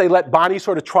desperate they let Bonnie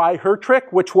sort of try her trick,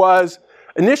 which was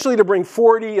initially to bring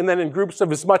 40 and then in groups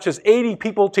of as much as 80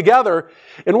 people together.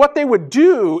 And what they would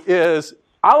do is,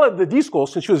 out of the D School,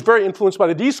 since she was very influenced by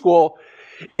the D School,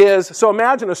 is, so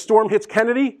imagine a storm hits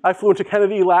Kennedy. I flew into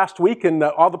Kennedy last week and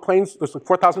all the planes, there's like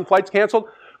 4,000 flights canceled.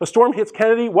 A storm hits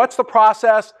Kennedy. What's the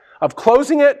process of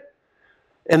closing it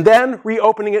and then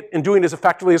reopening it and doing it as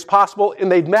effectively as possible?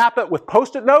 And they'd map it with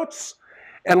Post-it notes.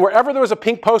 And wherever there was a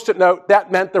pink Post-it note,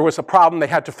 that meant there was a problem they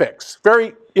had to fix.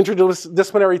 Very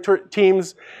interdisciplinary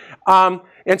teams.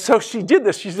 And so she did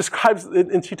this. She describes,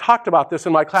 and she talked about this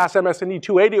in my class, MSNE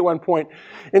 280 at one point.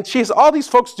 And she has all these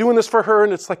folks doing this for her,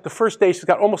 and it's like the first day, she's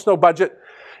got almost no budget.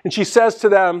 And she says to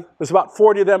them, there's about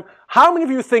 40 of them, how many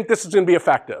of you think this is going to be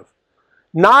effective?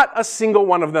 Not a single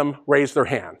one of them raised their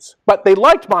hands. But they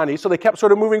liked Bonnie, so they kept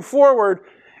sort of moving forward.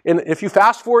 And if you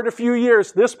fast forward a few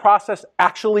years, this process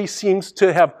actually seems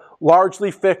to have largely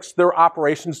fixed their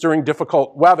operations during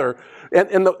difficult weather.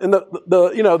 And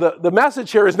the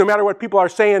message here is no matter what people are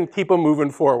saying, keep them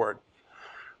moving forward.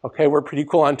 Okay, we're pretty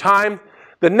cool on time.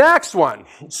 The next one.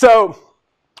 So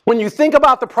when you think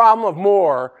about the problem of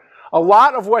more, a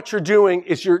lot of what you're doing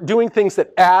is you're doing things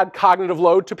that add cognitive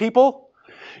load to people.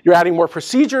 You're adding more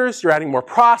procedures, you're adding more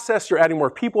process, you're adding more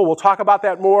people. We'll talk about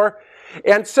that more.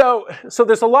 And so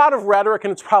there's a lot of rhetoric,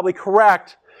 and it's probably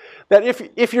correct, that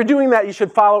if you're doing that, you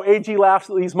should follow A.G.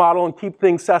 Lafley's model and keep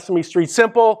things Sesame Street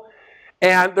simple.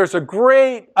 And there's a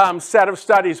great set of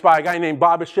studies by a guy named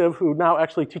Babashiv, who now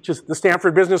actually teaches at the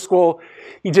Stanford Business School.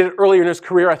 He did it earlier in his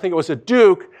career, I think it was at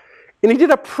Duke. And he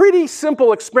did a pretty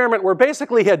simple experiment where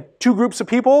basically he had 2 groups of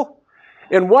people.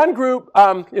 In one group,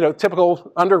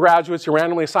 typical undergraduates, you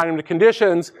randomly assign them to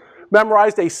conditions,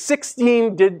 memorized a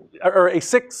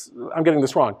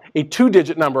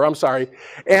 2-digit number, I'm sorry.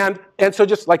 And so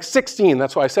just like 16,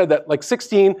 that's why I said that, like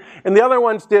 16. And the other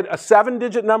ones did a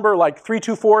 7-digit number, like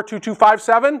 324,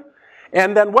 2257.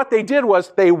 And then what they did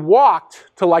was they walked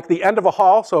to like the end of a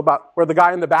hall, so about where the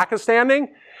guy in the back is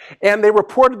standing, and they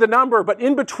reported the number, but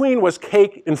in between was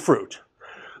cake and fruit.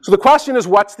 So the question is,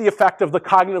 what's the effect of the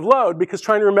cognitive load? Because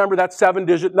trying to remember that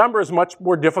 7-digit number is much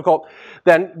more difficult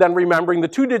than remembering the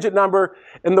 2-digit number.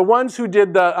 And the ones who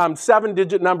did the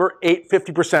 7-digit number ate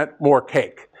 50% more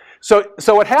cake. So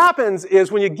what happens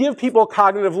is when you give people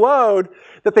cognitive load,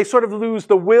 that they sort of lose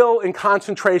the will and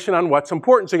concentration on what's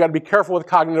important. So you got to be careful with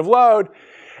cognitive load.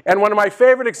 And one of my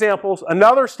favorite examples,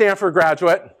 another Stanford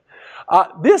graduate,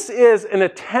 this is an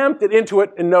attempt at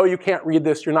Intuit, and no, you can't read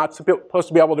this. You're not supposed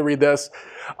to be able to read this.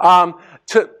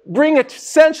 To bring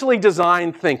essentially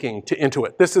design thinking to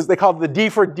Intuit. They call it the D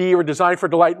for D, or Design for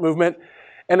Delight movement.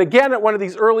 And again, at one of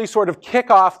these early sort of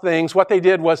kickoff things, what they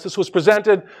did was this was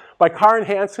presented by Karin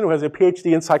Hansen, who has a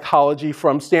PhD in psychology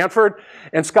from Stanford,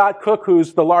 and Scott Cook,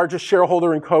 who's the largest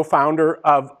shareholder and co-founder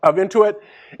of Intuit.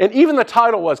 And even the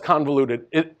title was convoluted.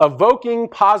 Evoking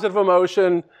positive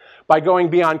emotion by going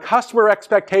beyond customer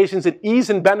expectations and ease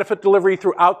and benefit delivery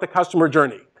throughout the customer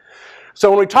journey. So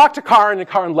when we talked to Karin, and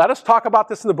Karin let us talk about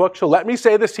this in the book, she'll let me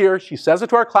say this here. She says it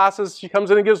to our classes. She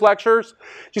comes in and gives lectures.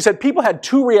 She said people had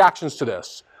 2 reactions to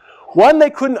this. One, they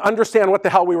couldn't understand what the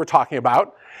hell we were talking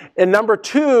about. And number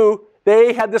 2,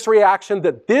 they had this reaction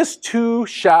that this too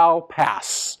shall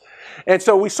pass. And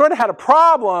so we sort of had a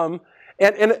problem,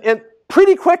 and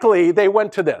pretty quickly, they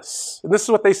went to this. And this is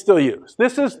what they still use.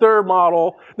 This is their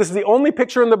model. This is the only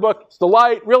picture in the book. It's the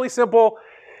light, really simple.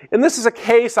 And this is a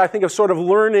case, I think, of sort of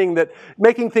learning that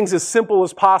making things as simple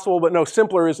as possible, but no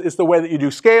simpler is the way that you do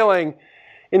scaling.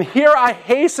 And here I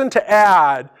hasten to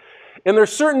add, And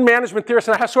there's certain management theorists,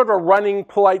 and I have sort of a running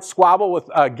polite squabble with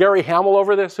Gary Hamel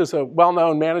over this, who's a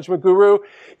well-known management guru.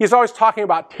 He's always talking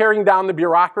about tearing down the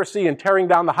bureaucracy and tearing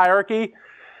down the hierarchy.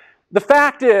 The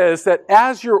fact is that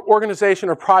as your organization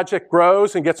or project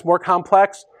grows and gets more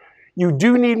complex, you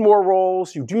do need more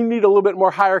roles, you do need a little bit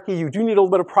more hierarchy, you do need a little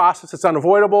bit of process, it's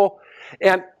unavoidable.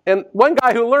 And one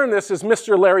guy who learned this is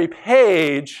Mr. Larry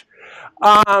Page.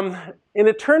 And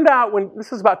it turned out this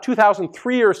was about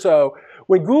 2003 or so,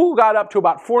 when Google got up to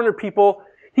about 400 people,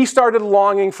 he started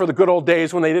longing for the good old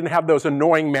days when they didn't have those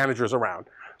annoying managers around.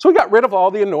 So he got rid of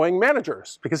all the annoying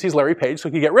managers because he's Larry Page, so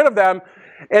he could get rid of them.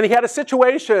 And he had a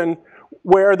situation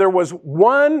where there was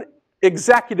one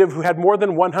executive who had more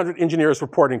than 100 engineers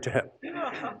reporting to him.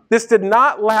 This did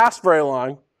not last very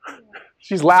long.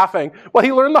 She's laughing. Well,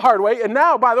 he learned the hard way. And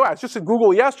now, by the way, I was just at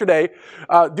Google yesterday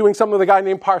doing something with a guy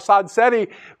named Parsad Sethi,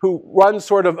 who runs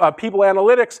sort of people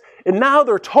analytics. And now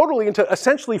they're totally into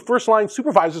essentially first-line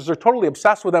supervisors. They're totally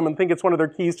obsessed with them and think it's one of their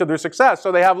keys to their success.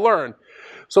 So they have learned.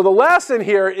 So the lesson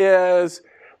here is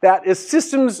that as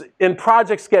systems and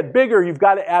projects get bigger, you've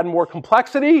got to add more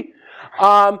complexity.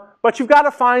 But you've got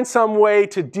to find some way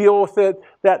to deal with it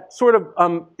that sort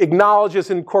of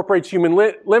acknowledges and incorporates human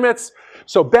limits.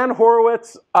 So Ben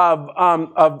Horowitz of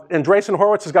Andreessen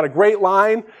Horowitz has got a great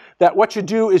line that what you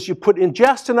do is you put in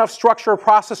just enough structure or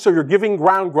process so you're giving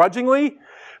ground grudgingly.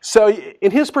 So in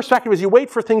his perspective is you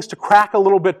wait for things to crack a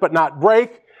little bit but not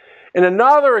break. And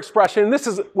another expression, and this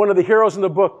is one of the heroes in the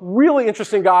book, really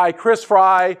interesting guy, Chris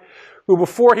Fry, who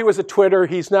before he was at Twitter,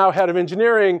 he's now head of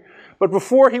engineering, but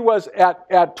before he was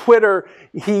at Twitter,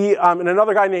 he and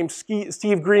another guy named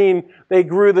Steve Green, they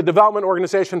grew the development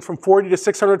organization from 40 to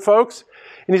 600 folks.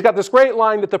 And he's got this great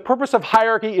line that the purpose of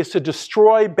hierarchy is to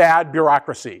destroy bad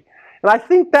bureaucracy. And I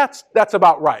think that's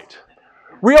about right.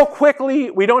 Real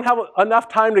quickly, we don't have enough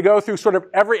time to go through sort of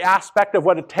every aspect of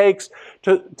what it takes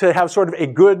to have sort of a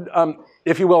good,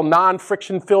 if you will,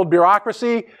 non-friction-filled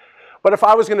bureaucracy. But if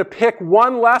I was going to pick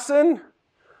one lesson,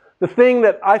 the thing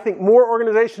that I think more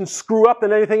organizations screw up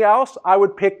than anything else, I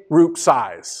would pick group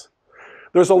size.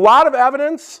 There's a lot of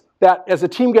evidence that as a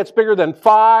team gets bigger than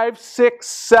 5, 6,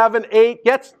 7, 8,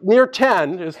 gets near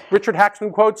 10, as Richard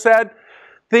Haxman quote said,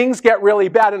 things get really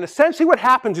bad. And essentially what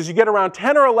happens is you get around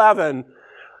 10 or 11,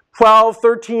 12,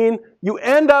 13, you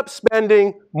end up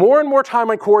spending more and more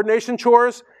time on coordination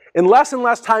chores and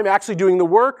less time actually doing the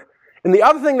work. And the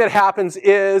other thing that happens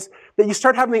is that you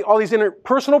start having all these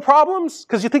interpersonal problems,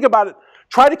 because you think about it,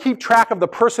 try to keep track of the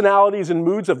personalities and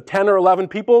moods of 10 or 11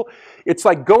 people. It's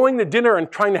like going to dinner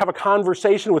and trying to have a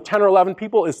conversation with 10 or 11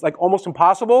 people is like almost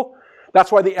impossible.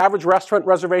 That's why the average restaurant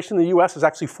reservation in the US is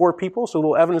actually 4 people, so a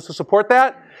little evidence to support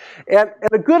that. And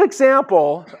a good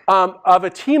example of a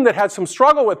team that had some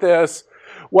struggle with this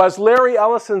was Larry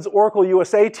Ellison's Oracle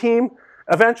USA team.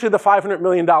 Eventually, the $500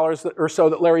 million or so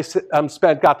that Larry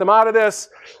spent got them out of this.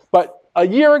 But a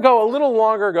year ago, a little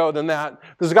longer ago than that,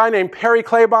 there's a guy named Perry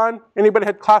Claiborne. Anybody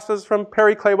had classes from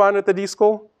Perry Claiborne at the D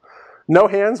School? No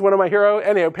hands, one of my heroes.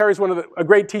 Anyhow, Perry's a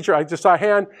great teacher. I just saw a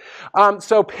hand.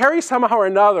 So Perry somehow or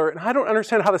another, and I don't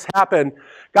understand how this happened,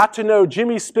 got to know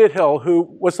Jimmy Spithill, who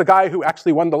was the guy who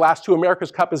actually won the last 2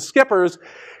 America's Cup as skippers.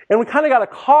 And we kind of got a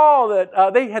call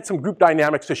that they had some group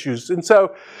dynamics issues. And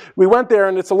so we went there,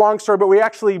 and it's a long story, but we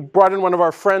actually brought in one of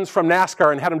our friends from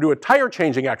NASCAR and had him do a tire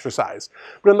changing exercise.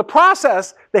 But in the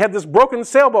process, they had this broken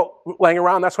sailboat laying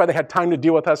around. That's why they had time to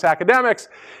deal with us academics.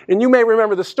 And you may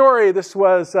remember the story. This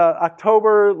was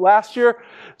October last year.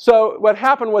 So what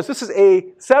happened was this is a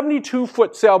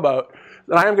 72-foot sailboat.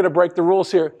 And I am going to break the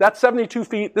rules here. That's 72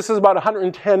 feet. This is about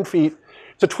 110 feet.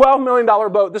 It's a $12 million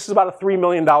boat. This is about a $3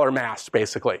 million mast,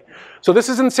 basically. So this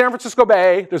is in San Francisco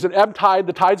Bay. There's an ebb tide.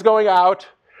 The tide's going out.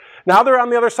 Now they're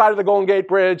on the other side of the Golden Gate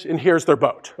Bridge, and here's their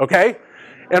boat, okay?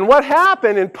 And what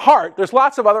happened, in part, there's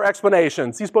lots of other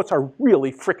explanations. These boats are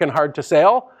really freaking hard to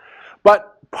sail.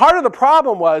 But part of the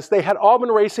problem was they had all been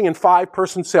racing in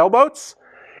 5-person sailboats,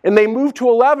 and they moved to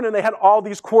 11, and they had all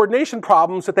these coordination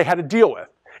problems that they had to deal with.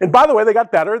 And by the way, they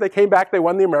got better. They came back. They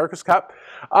won the America's Cup.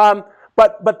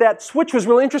 But that switch was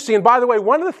really interesting. And by the way,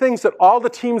 one of the things that all the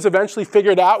teams eventually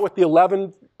figured out with the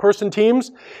 11-person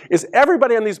teams is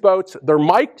everybody on these boats, they're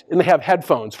mic'd and they have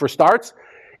headphones for starts.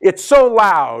 It's so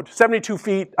loud, 72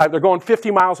 feet, they're going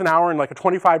 50 miles an hour in like a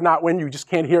 25-knot wind, you just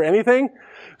can't hear anything.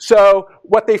 So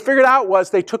what they figured out was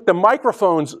they took the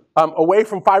microphones away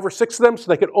from 5 or 6 of them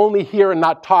so they could only hear and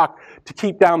not talk to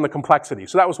keep down the complexity.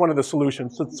 So that was one of the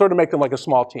solutions, so sort of make them like a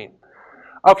small team.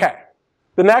 Okay,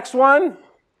 the next one.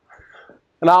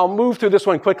 And I'll move through this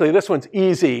one quickly. This one's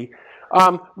easy.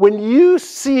 When you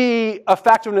see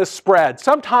effectiveness spread,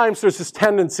 sometimes there's this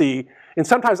tendency And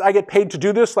sometimes I get paid to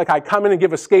do this, like I come in and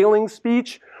give a scaling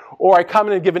speech, or I come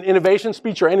in and give an innovation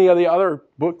speech, or any of the other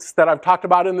books that I've talked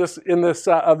about in this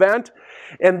event.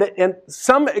 And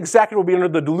some executive will be under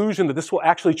the delusion that this will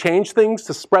actually change things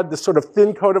to spread this sort of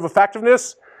thin coat of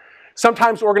effectiveness.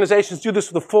 Sometimes organizations do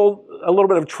this with a little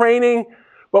bit of training.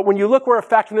 But when you look where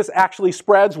effectiveness actually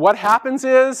spreads, what happens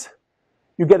is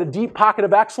you get a deep pocket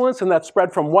of excellence, and that's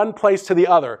spread from one place to the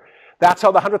other. That's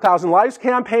how the 100,000 Lives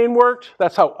campaign worked.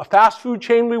 That's how a fast food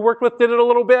chain we worked with did it a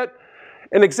little bit.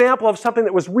 An example of something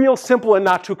that was real simple and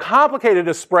not too complicated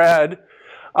to spread.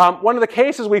 One of the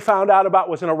cases we found out about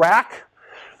was in Iraq.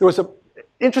 There was an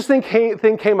interesting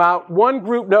thing came out. One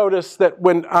group noticed that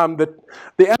when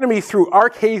the enemy threw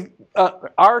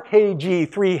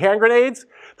RKG-3 hand grenades,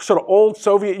 sort of old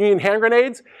Soviet Union hand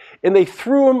grenades, and they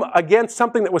threw them against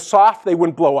something that was soft, they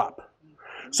wouldn't blow up.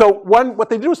 So what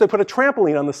they did was they put a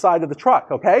trampoline on the side of the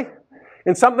truck, okay?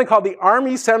 And something called the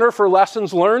Army Center for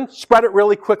Lessons Learned spread it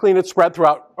really quickly, and it spread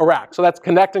throughout Iraq. So that's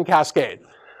connect and cascade.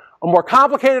 A more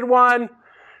complicated one,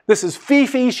 this is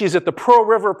Fifi. She's at the Pearl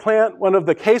River plant, one of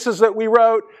the cases that we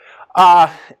wrote.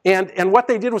 And what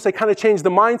they did was they kind of changed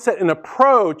the mindset and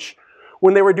approach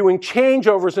when they were doing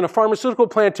changeovers in a pharmaceutical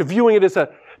plant to viewing it as a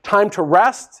time to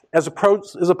rest as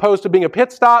opposed to being a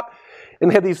pit stop. And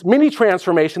they had these mini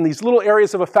transformation, these little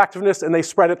areas of effectiveness, and they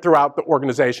spread it throughout the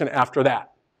organization after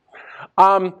that.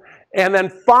 And then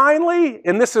finally,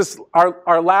 and this is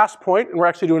our last point, and we're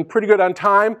actually doing pretty good on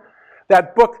time,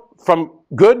 that book, From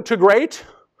Good to Great.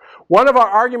 One of our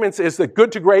arguments is that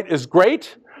good to great is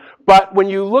great, but when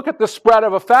you look at the spread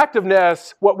of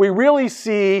effectiveness, what we really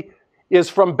see is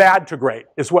from bad to great,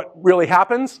 is what really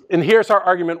happens. And here's our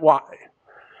argument why.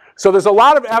 So there's a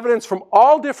lot of evidence from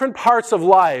all different parts of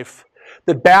life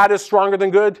that bad is stronger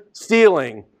than good.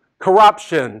 Stealing,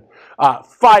 corruption,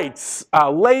 fights,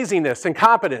 laziness,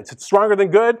 incompetence. It's stronger than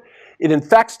good. It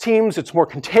infects teams. It's more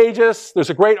contagious.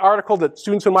 There's a great article that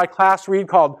students in my class read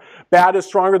called Bad is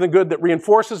Stronger Than Good that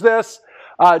reinforces this.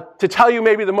 To tell you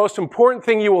maybe the most important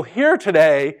thing you will hear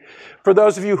today, for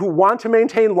those of you who want to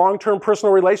maintain long-term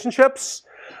personal relationships,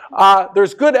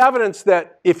 there's good evidence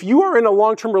that if you are in a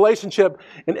long-term relationship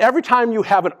and every time you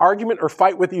have an argument or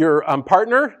fight with your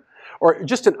partner, or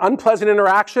just an unpleasant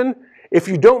interaction, if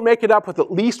you don't make it up with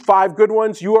at least 5 good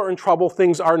ones, you are in trouble.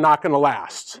 Things are not going to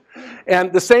last.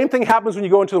 And the same thing happens when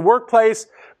you go into the workplace.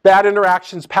 Bad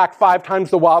interactions pack 5 times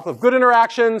the wealth of good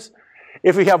interactions.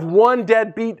 If you have one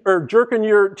deadbeat or jerk in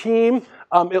your team,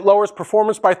 it lowers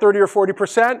performance by 30 or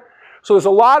 40%. So there's a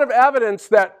lot of evidence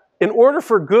that in order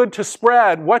for good to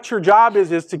spread, what your job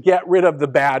is to get rid of the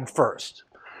bad first.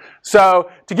 So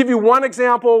to give you one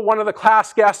example, one of the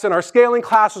class guests in our scaling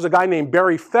class was a guy named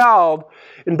Barry Feld.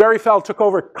 And Barry Feld took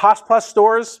over Cost Plus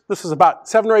stores. This was about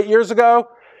 7 or 8 years ago.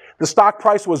 The stock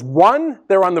price was 1.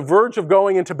 They were on the verge of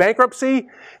going into bankruptcy.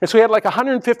 And so he had like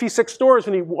 156 stores,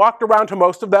 and he walked around to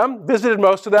most of them, visited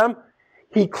most of them.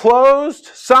 He closed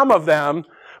some of them,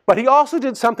 but he also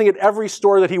did something at every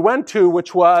store that he went to,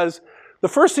 which was the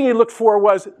first thing he looked for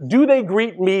was, do they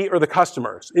greet me or the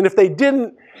customers? And if they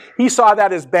didn't, he saw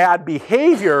that as bad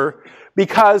behavior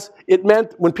because it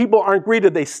meant when people aren't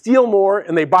greeted, they steal more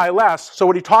and they buy less. So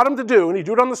what he taught them to do, and he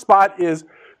do it on the spot, is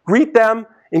greet them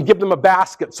and give them a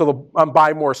basket so they'll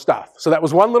buy more stuff. So that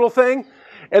was one little thing.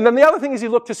 And then the other thing is he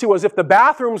looked to see was if the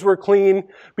bathrooms were clean,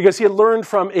 because he had learned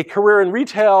from a career in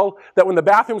retail that when the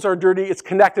bathrooms are dirty, it's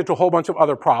connected to a whole bunch of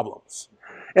other problems.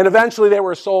 And eventually they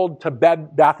were sold to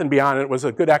Bed Bath & Beyond, and it was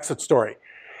a good exit story.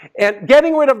 And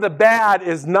getting rid of the bad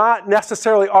is not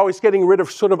necessarily always getting rid of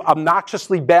sort of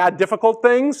obnoxiously bad, difficult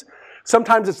things.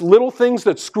 Sometimes it's little things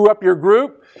that screw up your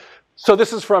group. So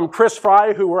this is from Chris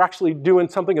Fry, who we're actually doing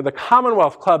something at the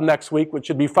Commonwealth Club next week, which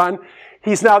should be fun.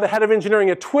 He's now the head of engineering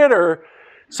at Twitter.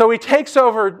 So he takes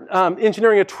over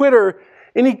engineering at Twitter,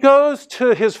 and he goes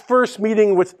to his first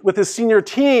meeting with his senior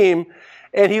team,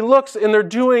 and he looks, and they're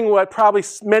doing what probably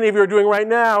many of you are doing right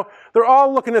now. They're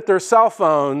all looking at their cell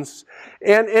phones,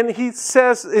 and he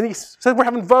says we're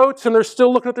having votes, and they're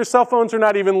still looking at their cell phones. They're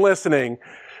not even listening.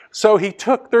 So he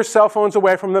took their cell phones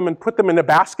away from them and put them in a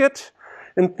basket.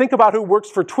 And think about who works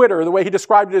for Twitter. The way he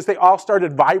described it is they all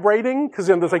started vibrating because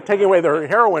it was like taking away their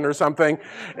heroin or something.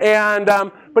 And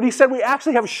but he said we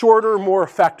actually have shorter, more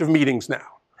effective meetings now.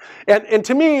 And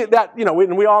to me, that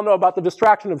and we all know about the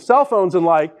distraction of cell phones and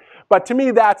like. But to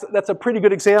me, that's a pretty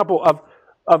good example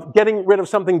of getting rid of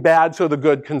something bad so the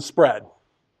good can spread.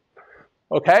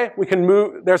 Okay, we can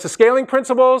move. There's the scaling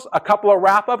principles, a couple of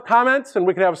wrap-up comments, and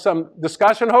we can have some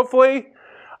discussion, hopefully.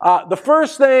 The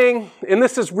first thing, and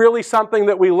this is really something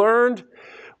that we learned,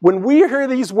 when we hear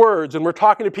these words and we're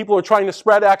talking to people who are trying to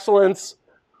spread excellence,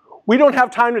 we don't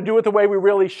have time to do it the way we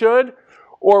really should.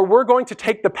 or we're going to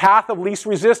take the path of least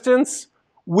resistance,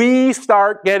 we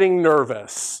start getting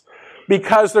nervous.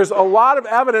 Because there's a lot of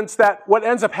evidence that what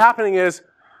ends up happening is,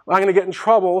 I'm going to get in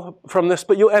trouble from this,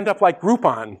 but you'll end up like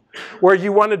Groupon, where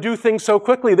you want to do things so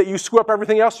quickly that you screw up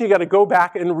everything else and you got to go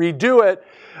back and redo it.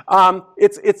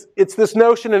 It's this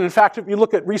notion, and in fact, if you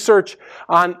look at research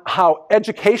on how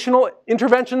educational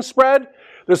interventions spread,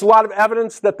 there's a lot of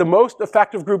evidence that the most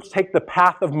effective groups take the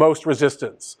path of most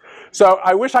resistance. So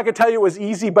I wish I could tell you it was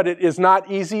easy, but it is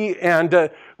not easy, and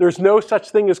there's no such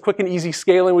thing as quick and easy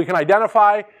scaling we can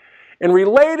identify. And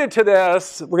related to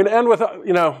this, we're going to end with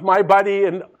my buddy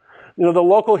and the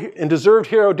local and deserved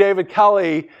hero, David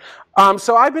Kelly.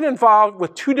 So I've been involved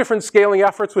with two different scaling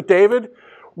efforts with David.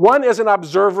 One as an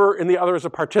observer and the other as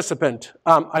a participant.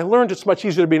 I learned it's much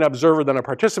easier to be an observer than a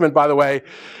participant, by the way.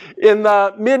 In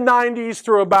the mid-90s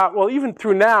through about, well, even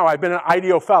through now, I've been an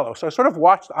IDEO fellow. So I sort of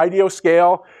watched IDEO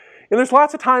scale. And there's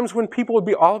lots of times when people would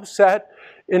be all upset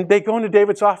and they go into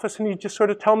David's office and you just sort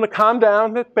of tell them to calm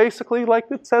down. That basically, like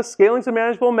it says, scaling's a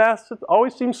manageable mess. It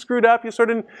always seems screwed up. You sort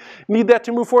of need that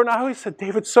to move forward. And I always said,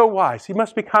 David's so wise. He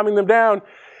must be calming them down.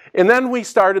 And then we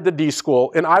started the D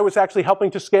School, and I was actually helping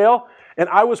to scale. And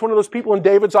I was one of those people in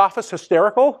David's office,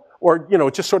 hysterical, or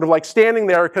just sort of like standing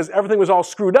there because everything was all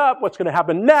screwed up. What's going to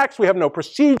happen next? We have no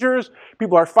procedures.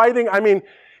 People are fighting. I mean,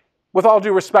 with all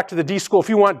due respect to the D School, if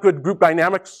you want good group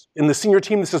dynamics in the senior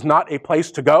team, this is not a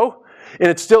place to go. And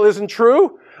it still isn't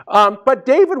true. But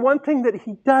David, one thing that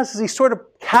he does is he sort of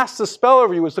casts a spell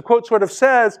over you, as the quote sort of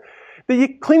says, that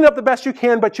you clean it up the best you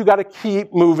can, but you got to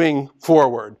keep moving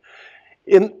forward.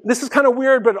 And this is kind of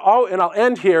weird, but and I'll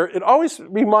end here. It always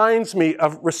reminds me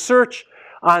of research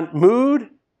on mood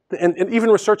and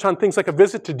even research on things like a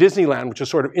visit to Disneyland, which is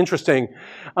sort of interesting.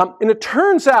 And it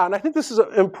turns out, and I think this is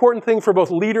an important thing for both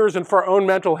leaders and for our own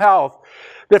mental health,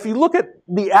 that if you look at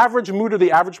the average mood of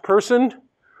the average person,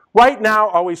 right now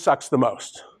always sucks the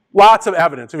most. Lots of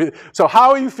evidence. So how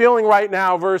are you feeling right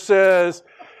now versus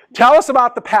tell us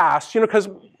about the past, because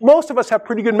most of us have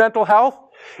pretty good mental health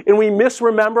and we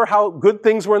misremember how good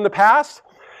things were in the past,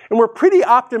 and we're pretty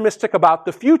optimistic about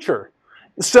the future.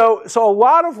 So a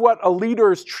lot of what a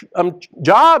leader's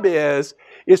job is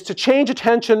to change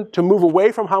attention, to move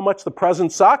away from how much the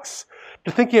present sucks,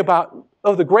 to thinking about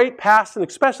the great past and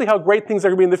especially how great things are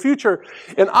going to be in the future.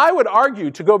 And I would argue,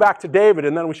 to go back to David,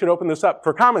 and then we should open this up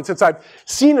for comments, since I've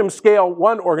seen him scale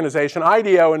one organization,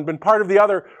 IDEO, and been part of the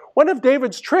other, one of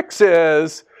David's tricks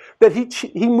is that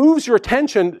he moves your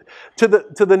attention to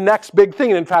the next big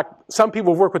thing. And in fact, some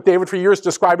people who've worked with David for years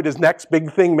describe it as next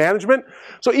big thing management.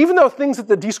 So even though things at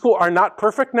the D School are not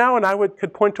perfect now, and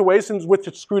could point to ways in which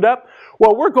it's screwed up,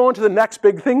 well, we're going to the next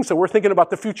big thing, so we're thinking about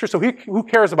the future. So who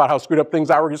cares about how screwed up things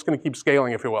are? We're just going to keep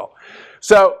scaling, if you will.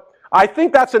 So I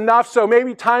think that's enough. So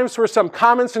maybe times for some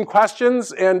comments and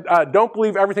questions. And don't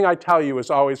believe everything I tell you is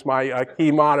always my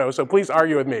key motto. So please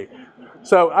argue with me.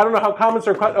 So I don't know how comments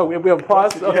are. Oh, we have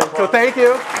applause. Okay. So thank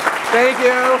you. Thank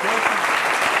you.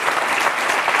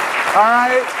 All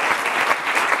right.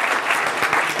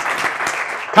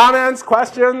 Comments,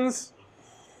 questions,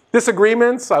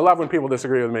 disagreements. I love when people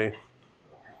disagree with me.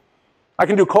 I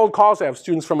can do cold calls. I have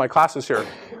students from my classes here.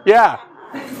 Yeah.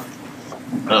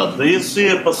 Do you see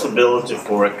a possibility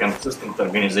for a consistent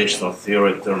organizational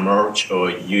theory to emerge, or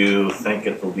you think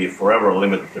it will be forever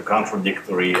limited to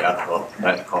contradictory ad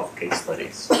hoc case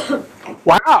studies?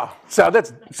 Wow.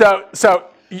 So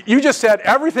you just said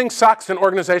everything sucks in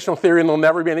organizational theory and there'll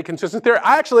never be any consistent theory.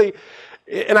 I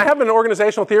have been an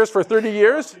organizational theorist for 30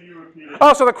 years.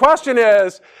 Oh, so the question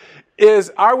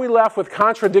is are we left with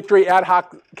contradictory ad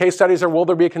hoc case studies, or will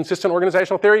there be a consistent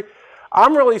organizational theory?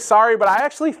 I'm really sorry, but I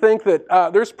actually think that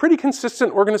there's pretty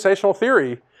consistent organizational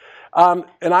theory.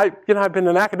 And I've been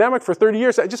an academic for 30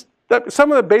 years. Some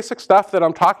of the basic stuff that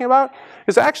I'm talking about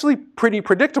is actually pretty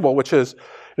predictable, which is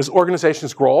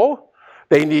organizations grow.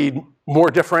 They need more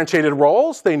differentiated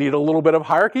roles. They need a little bit of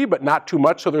hierarchy, but not too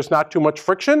much, so there's not too much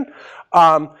friction.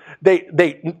 They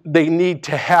need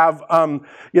to have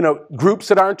groups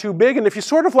that aren't too big. And if you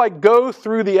sort of like go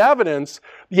through the evidence,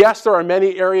 yes, there are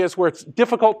many areas where it's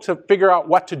difficult to figure out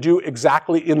what to do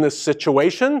exactly in this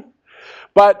situation.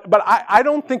 But I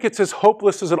don't think it's as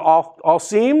hopeless as it all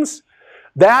seems.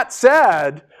 That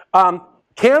said,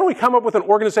 can we come up with an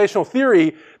organizational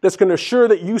theory that's going to assure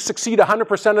that you succeed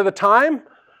 100% of the time?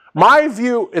 My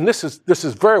view, and this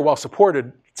is very well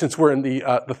supported since we're in the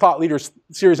Thought Leaders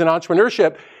series in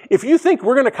entrepreneurship, if you think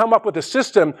we're going to come up with a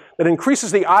system that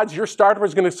increases the odds your startup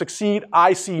is going to succeed,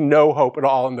 I see no hope at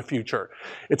all in the future.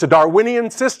 It's a Darwinian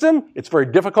system. It's very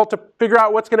difficult to figure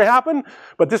out what's going to happen,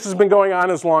 but this has been going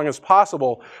on as long as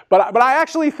possible. But I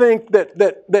actually think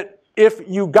that if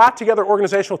you got together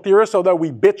organizational theorists, although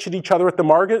we bitch at each other at the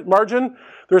margin,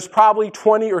 there's probably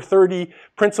 20 or 30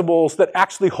 principles that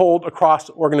actually hold across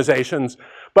organizations.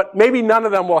 But maybe none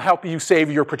of them will help you save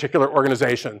your particular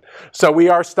organization. So we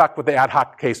are stuck with the ad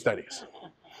hoc case studies.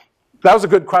 That was a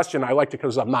good question. I liked it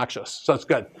because it was obnoxious. So it's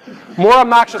good. More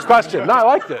obnoxious question. No, I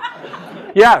liked it.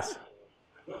 Yes?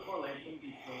 What correlation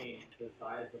between the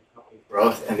size of company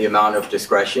growth and the amount of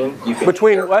discretion you can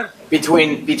Between what?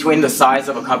 Between the size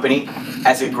of a company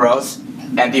as it grows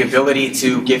and the ability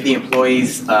to give the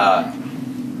employees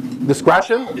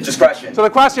Discretion? discretion. So the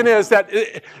question is that,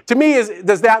 to me,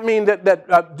 does that mean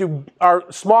that are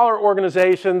smaller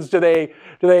organizations, do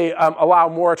they allow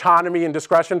more autonomy and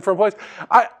discretion for employees?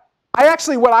 I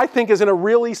actually, what I think is in a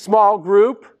really small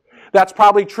group, that's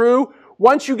probably true.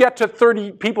 Once you get to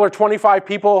 30 people or 25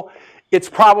 people, it's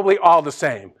probably all the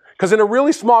same. Because in a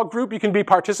really small group, you can be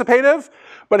participative.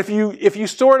 But if you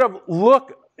sort of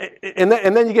look, and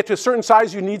then you get to a certain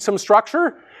size, you need some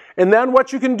structure. And then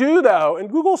what you can do, though,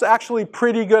 and Google's actually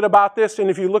pretty good about this, and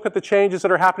if you look at the changes that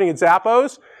are happening at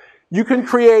Zappos, you can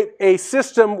create a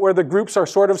system where the groups are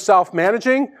sort of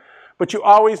self-managing, but you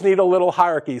always need a little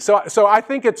hierarchy. So I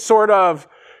think it sort of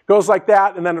goes like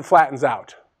that, and then it flattens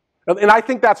out. And I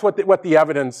think that's what the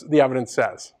evidence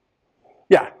says.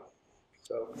 Yeah?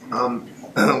 So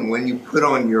when you put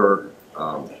on your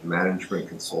management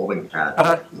consulting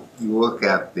hat, you look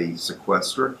at the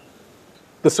sequester.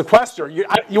 The sequester.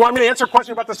 You want me to answer a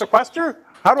question about the sequester?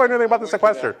 How do I know anything about the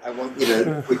sequester? I want you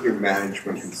to put your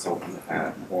management consultant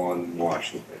hat on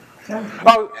Washington.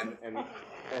 Oh.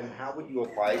 And how would you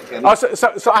apply it? Oh,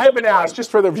 so I have been asked, just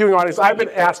for the viewing audience, I've been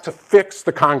asked to fix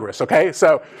the Congress, okay?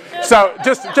 So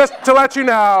just to let you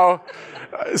know,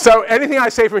 so anything I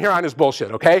say from here on is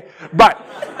bullshit, okay? But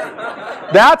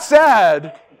that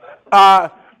said,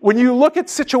 when you look at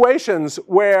situations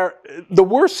where the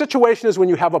worst situation is when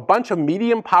you have a bunch of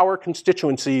medium power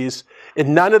constituencies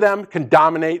and none of them can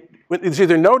dominate, there's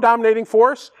either no dominating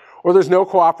force or there's no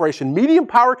cooperation. Medium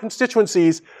power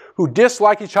constituencies who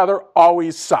dislike each other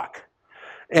always suck.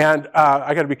 And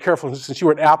I got to be careful, since you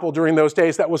were at Apple during those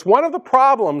days, that was one of the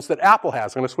problems that Apple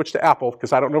has. I'm going to switch to Apple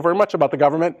because I don't know very much about the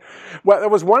government. Well, that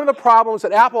was one of the problems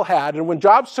that Apple had, and when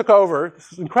Jobs took over,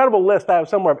 this is an incredible list I have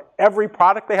somewhere of every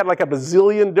product. They had like a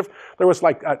bazillion there was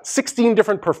like 16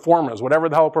 different performers, whatever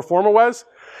the hell a performer was.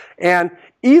 And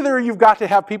either you've got to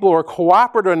have people who are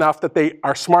cooperative enough that they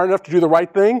are smart enough to do the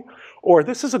right thing, or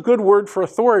this is a good word for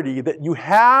authority, that you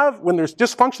have, when there's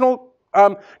dysfunctional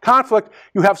conflict,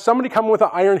 you have somebody come with an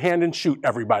iron hand and shoot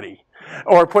everybody,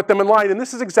 or put them in line. And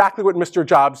this is exactly what Mr.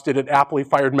 Jobs did at Apple. He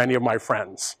fired many of my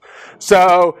friends.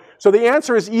 So the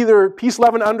answer is either peace,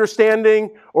 love, and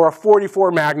understanding, or a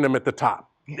 44 Magnum at the top.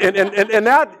 And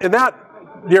that,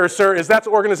 dear sir, that's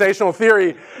organizational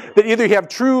theory, that either you have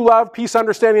true love, peace,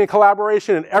 understanding, and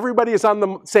collaboration, and everybody is on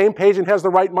the same page and has the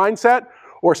right mindset,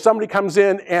 or somebody comes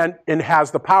in and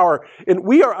has the power. And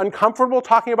we are uncomfortable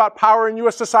talking about power in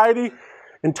US society.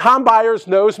 And Tom Byers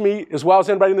knows me as well as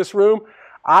anybody in this room.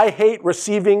 I hate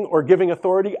receiving or giving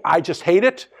authority. I just hate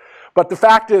it. But the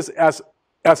fact is, as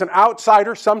an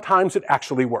outsider, sometimes it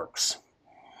actually works.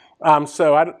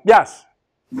 Yes?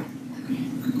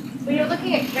 When you're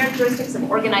looking at characteristics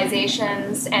of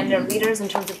organizations and their leaders in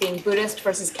terms of being Buddhist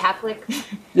versus Catholic,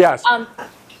 yes.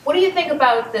 What do you think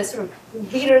about the sort of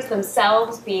leaders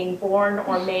themselves being born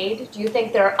or made? Do you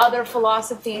think there are other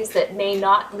philosophies that may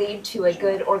not lead to a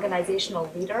good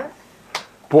organizational leader?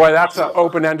 Boy, that's an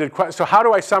open-ended question. So how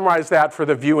do I summarize that for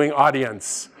the viewing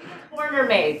audience? Born or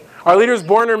made? Are leaders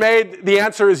born or made? The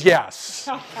answer is yes.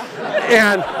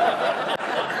 And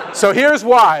so here's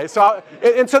why. That's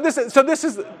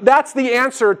the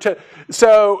answer to.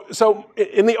 So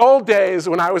in the old days,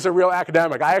 when I was a real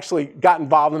academic, I actually got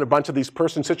involved in a bunch of these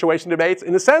person-situation debates.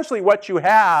 And essentially, what you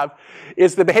have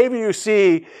is the behavior you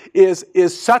see is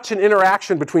such an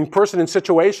interaction between person and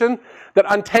situation that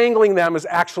untangling them is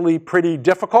actually pretty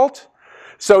difficult.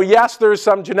 So yes, there's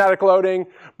some genetic loading,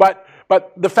 but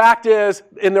the fact is,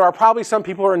 and there are probably some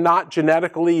people who are not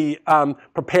genetically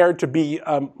prepared to be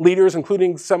leaders,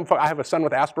 including some. I have a son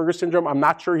with Asperger's syndrome. I'm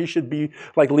not sure he should be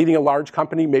like leading a large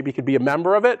company. Maybe he could be a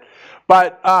member of it,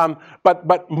 but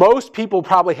most people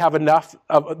probably have enough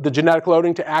of the genetic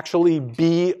loading to actually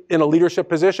be in a leadership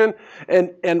position.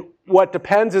 And what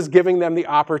depends is giving them the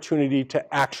opportunity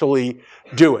to actually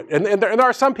do it. And there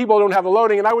are some people who don't have the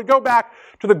loading. And I would go back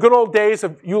to the good old days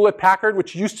of Hewlett-Packard,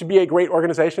 which used to be a great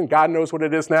organization. God knows what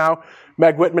it is now.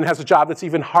 Meg Whitman has a job that's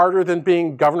even harder than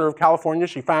being governor of California.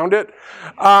 She found it.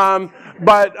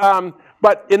 But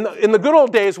in the good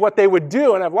old days, what they would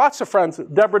do, and I have lots of friends,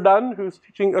 Deborah Dunn, who's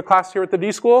teaching a class here at the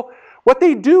D School, what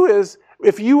they do is,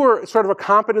 if you were sort of a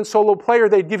competent solo player,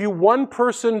 they'd give you one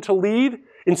person to lead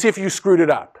and see if you screwed it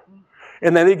up.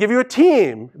 And then they'd give you a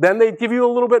team. Then they'd give you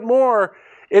a little bit more.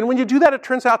 And when you do that, it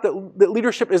turns out that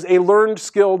leadership is a learned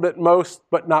skill that most,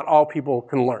 but not all people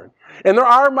can learn. And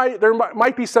there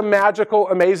might be some magical,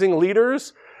 amazing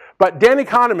leaders, but Danny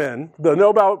Kahneman, the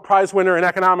Nobel Prize winner in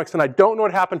economics, and I don't know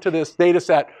what happened to this data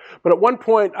set, but at one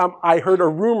point I heard a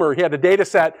rumor, he had a data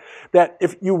set, that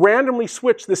if you randomly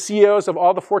switch the CEOs of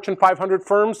all the Fortune 500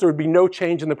 firms, there would be no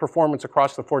change in the performance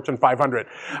across the Fortune 500.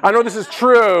 I know this is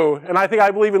true, and I think I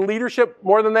believe in leadership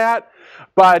more than that,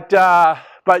 but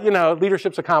you know,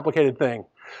 leadership's a complicated thing.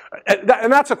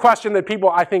 And that's a question that people,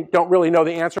 I think, don't really know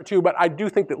the answer to, but I do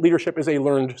think that leadership is a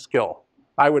learned skill.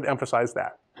 I would emphasize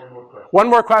that. One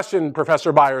more question,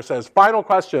 Professor Beyer says. Final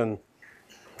question.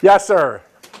 Yes, sir.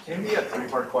 Can it be a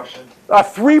three-part question? A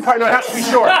three-part? No, it has to be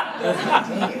short.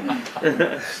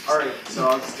 All right, so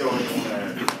I'll just go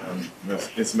into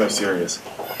it's most serious.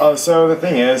 So the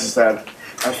thing is that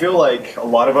I feel like a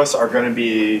lot of us are going to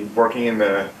be working in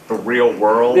the real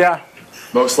world. Yeah.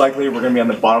 Most likely, we're going to be on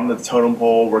the bottom of the totem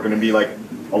pole. We're going to be like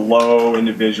a low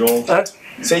individual.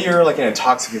 Say you're like in a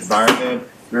toxic environment.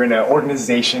 You're in an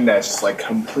organization that's just like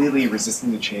completely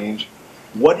resistant to change.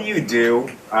 What do you do?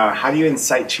 How do you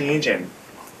incite change? And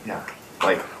yeah,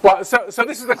 like. Well, so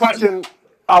this is the question.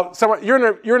 You're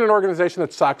in an organization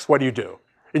that sucks. What do you do?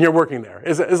 And you're working there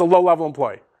as a low-level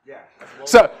employee. Yeah.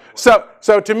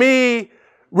 So to me,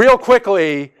 real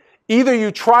quickly, either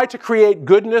you try to create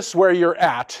goodness where you're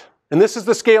at, and this is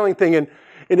the scaling thing, and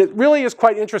it really is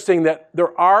quite interesting that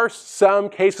there are some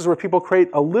cases where people create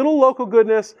a little local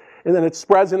goodness, and then it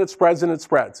spreads and it spreads and it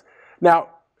spreads. Now,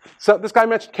 so this guy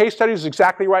mentioned case studies is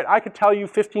exactly right. I could tell you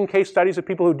 15 case studies of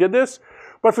people who did this,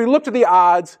 but if we looked at the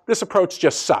odds, this approach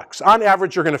just sucks. On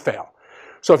average, you're going to fail.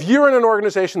 So if you're in an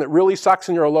organization that really sucks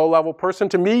and you're a low-level person,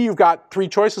 to me, you've got three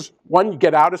choices. One, you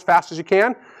get out as fast as you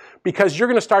can, because you're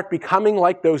going to start becoming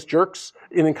like those jerks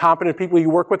and incompetent people you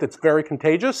work with. It's very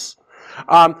contagious.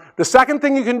 The second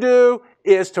thing you can do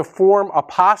is to form a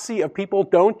posse of people.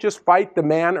 Don't just fight the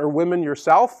man or women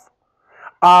yourself,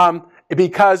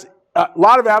 because a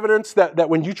lot of evidence that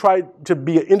when you try to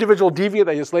be an individual deviant,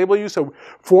 they just label you. So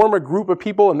form a group of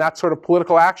people in that sort of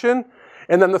political action.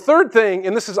 And then the third thing,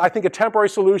 and this is, I think, a temporary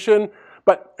solution,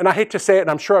 and I hate to say it,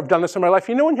 and I'm sure I've done this in my life,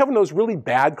 you know when you have those really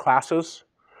bad classes?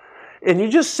 And you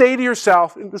just say to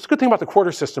yourself, and this is a good thing about the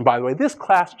quarter system, by the way, this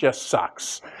class just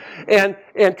sucks. And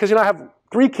because, you know, I have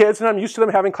 3 kids, and I'm used to them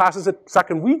having classes that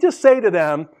suck, and we just say to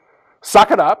them,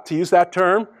 suck it up, to use that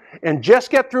term, and just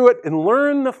get through it and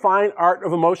learn the fine art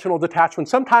of emotional detachment.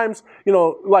 Sometimes, you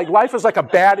know, like life is like a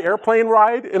bad airplane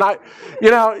ride, and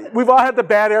we've all had the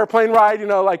bad airplane ride, you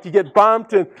know, like you get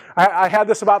bumped, and I had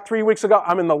this about 3 weeks ago.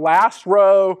 I'm in the last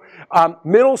row,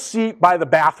 middle seat by the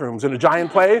bathrooms in a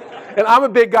giant plane, and I'm a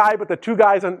big guy, but the 2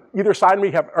 guys on either side of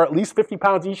me are at least 50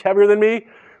 pounds each heavier than me.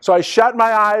 So I shut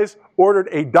my eyes, ordered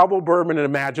a double bourbon, and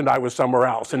imagined I was somewhere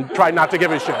else, and tried not to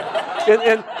give a shit.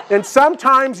 And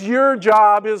sometimes your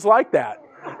job is like that.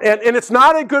 And it's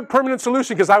not a good permanent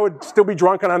solution, because I would still be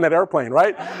drunk and on that airplane,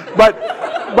 right?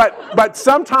 But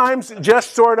sometimes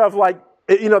just sort of like,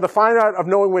 you know, the fine art of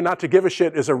knowing when not to give a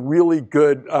shit is a really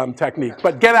good technique.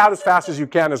 But get out as fast as you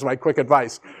can is my quick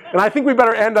advice. And I think we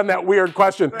better end on that weird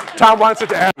question. Tom wants it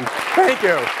to end. Thank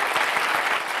you.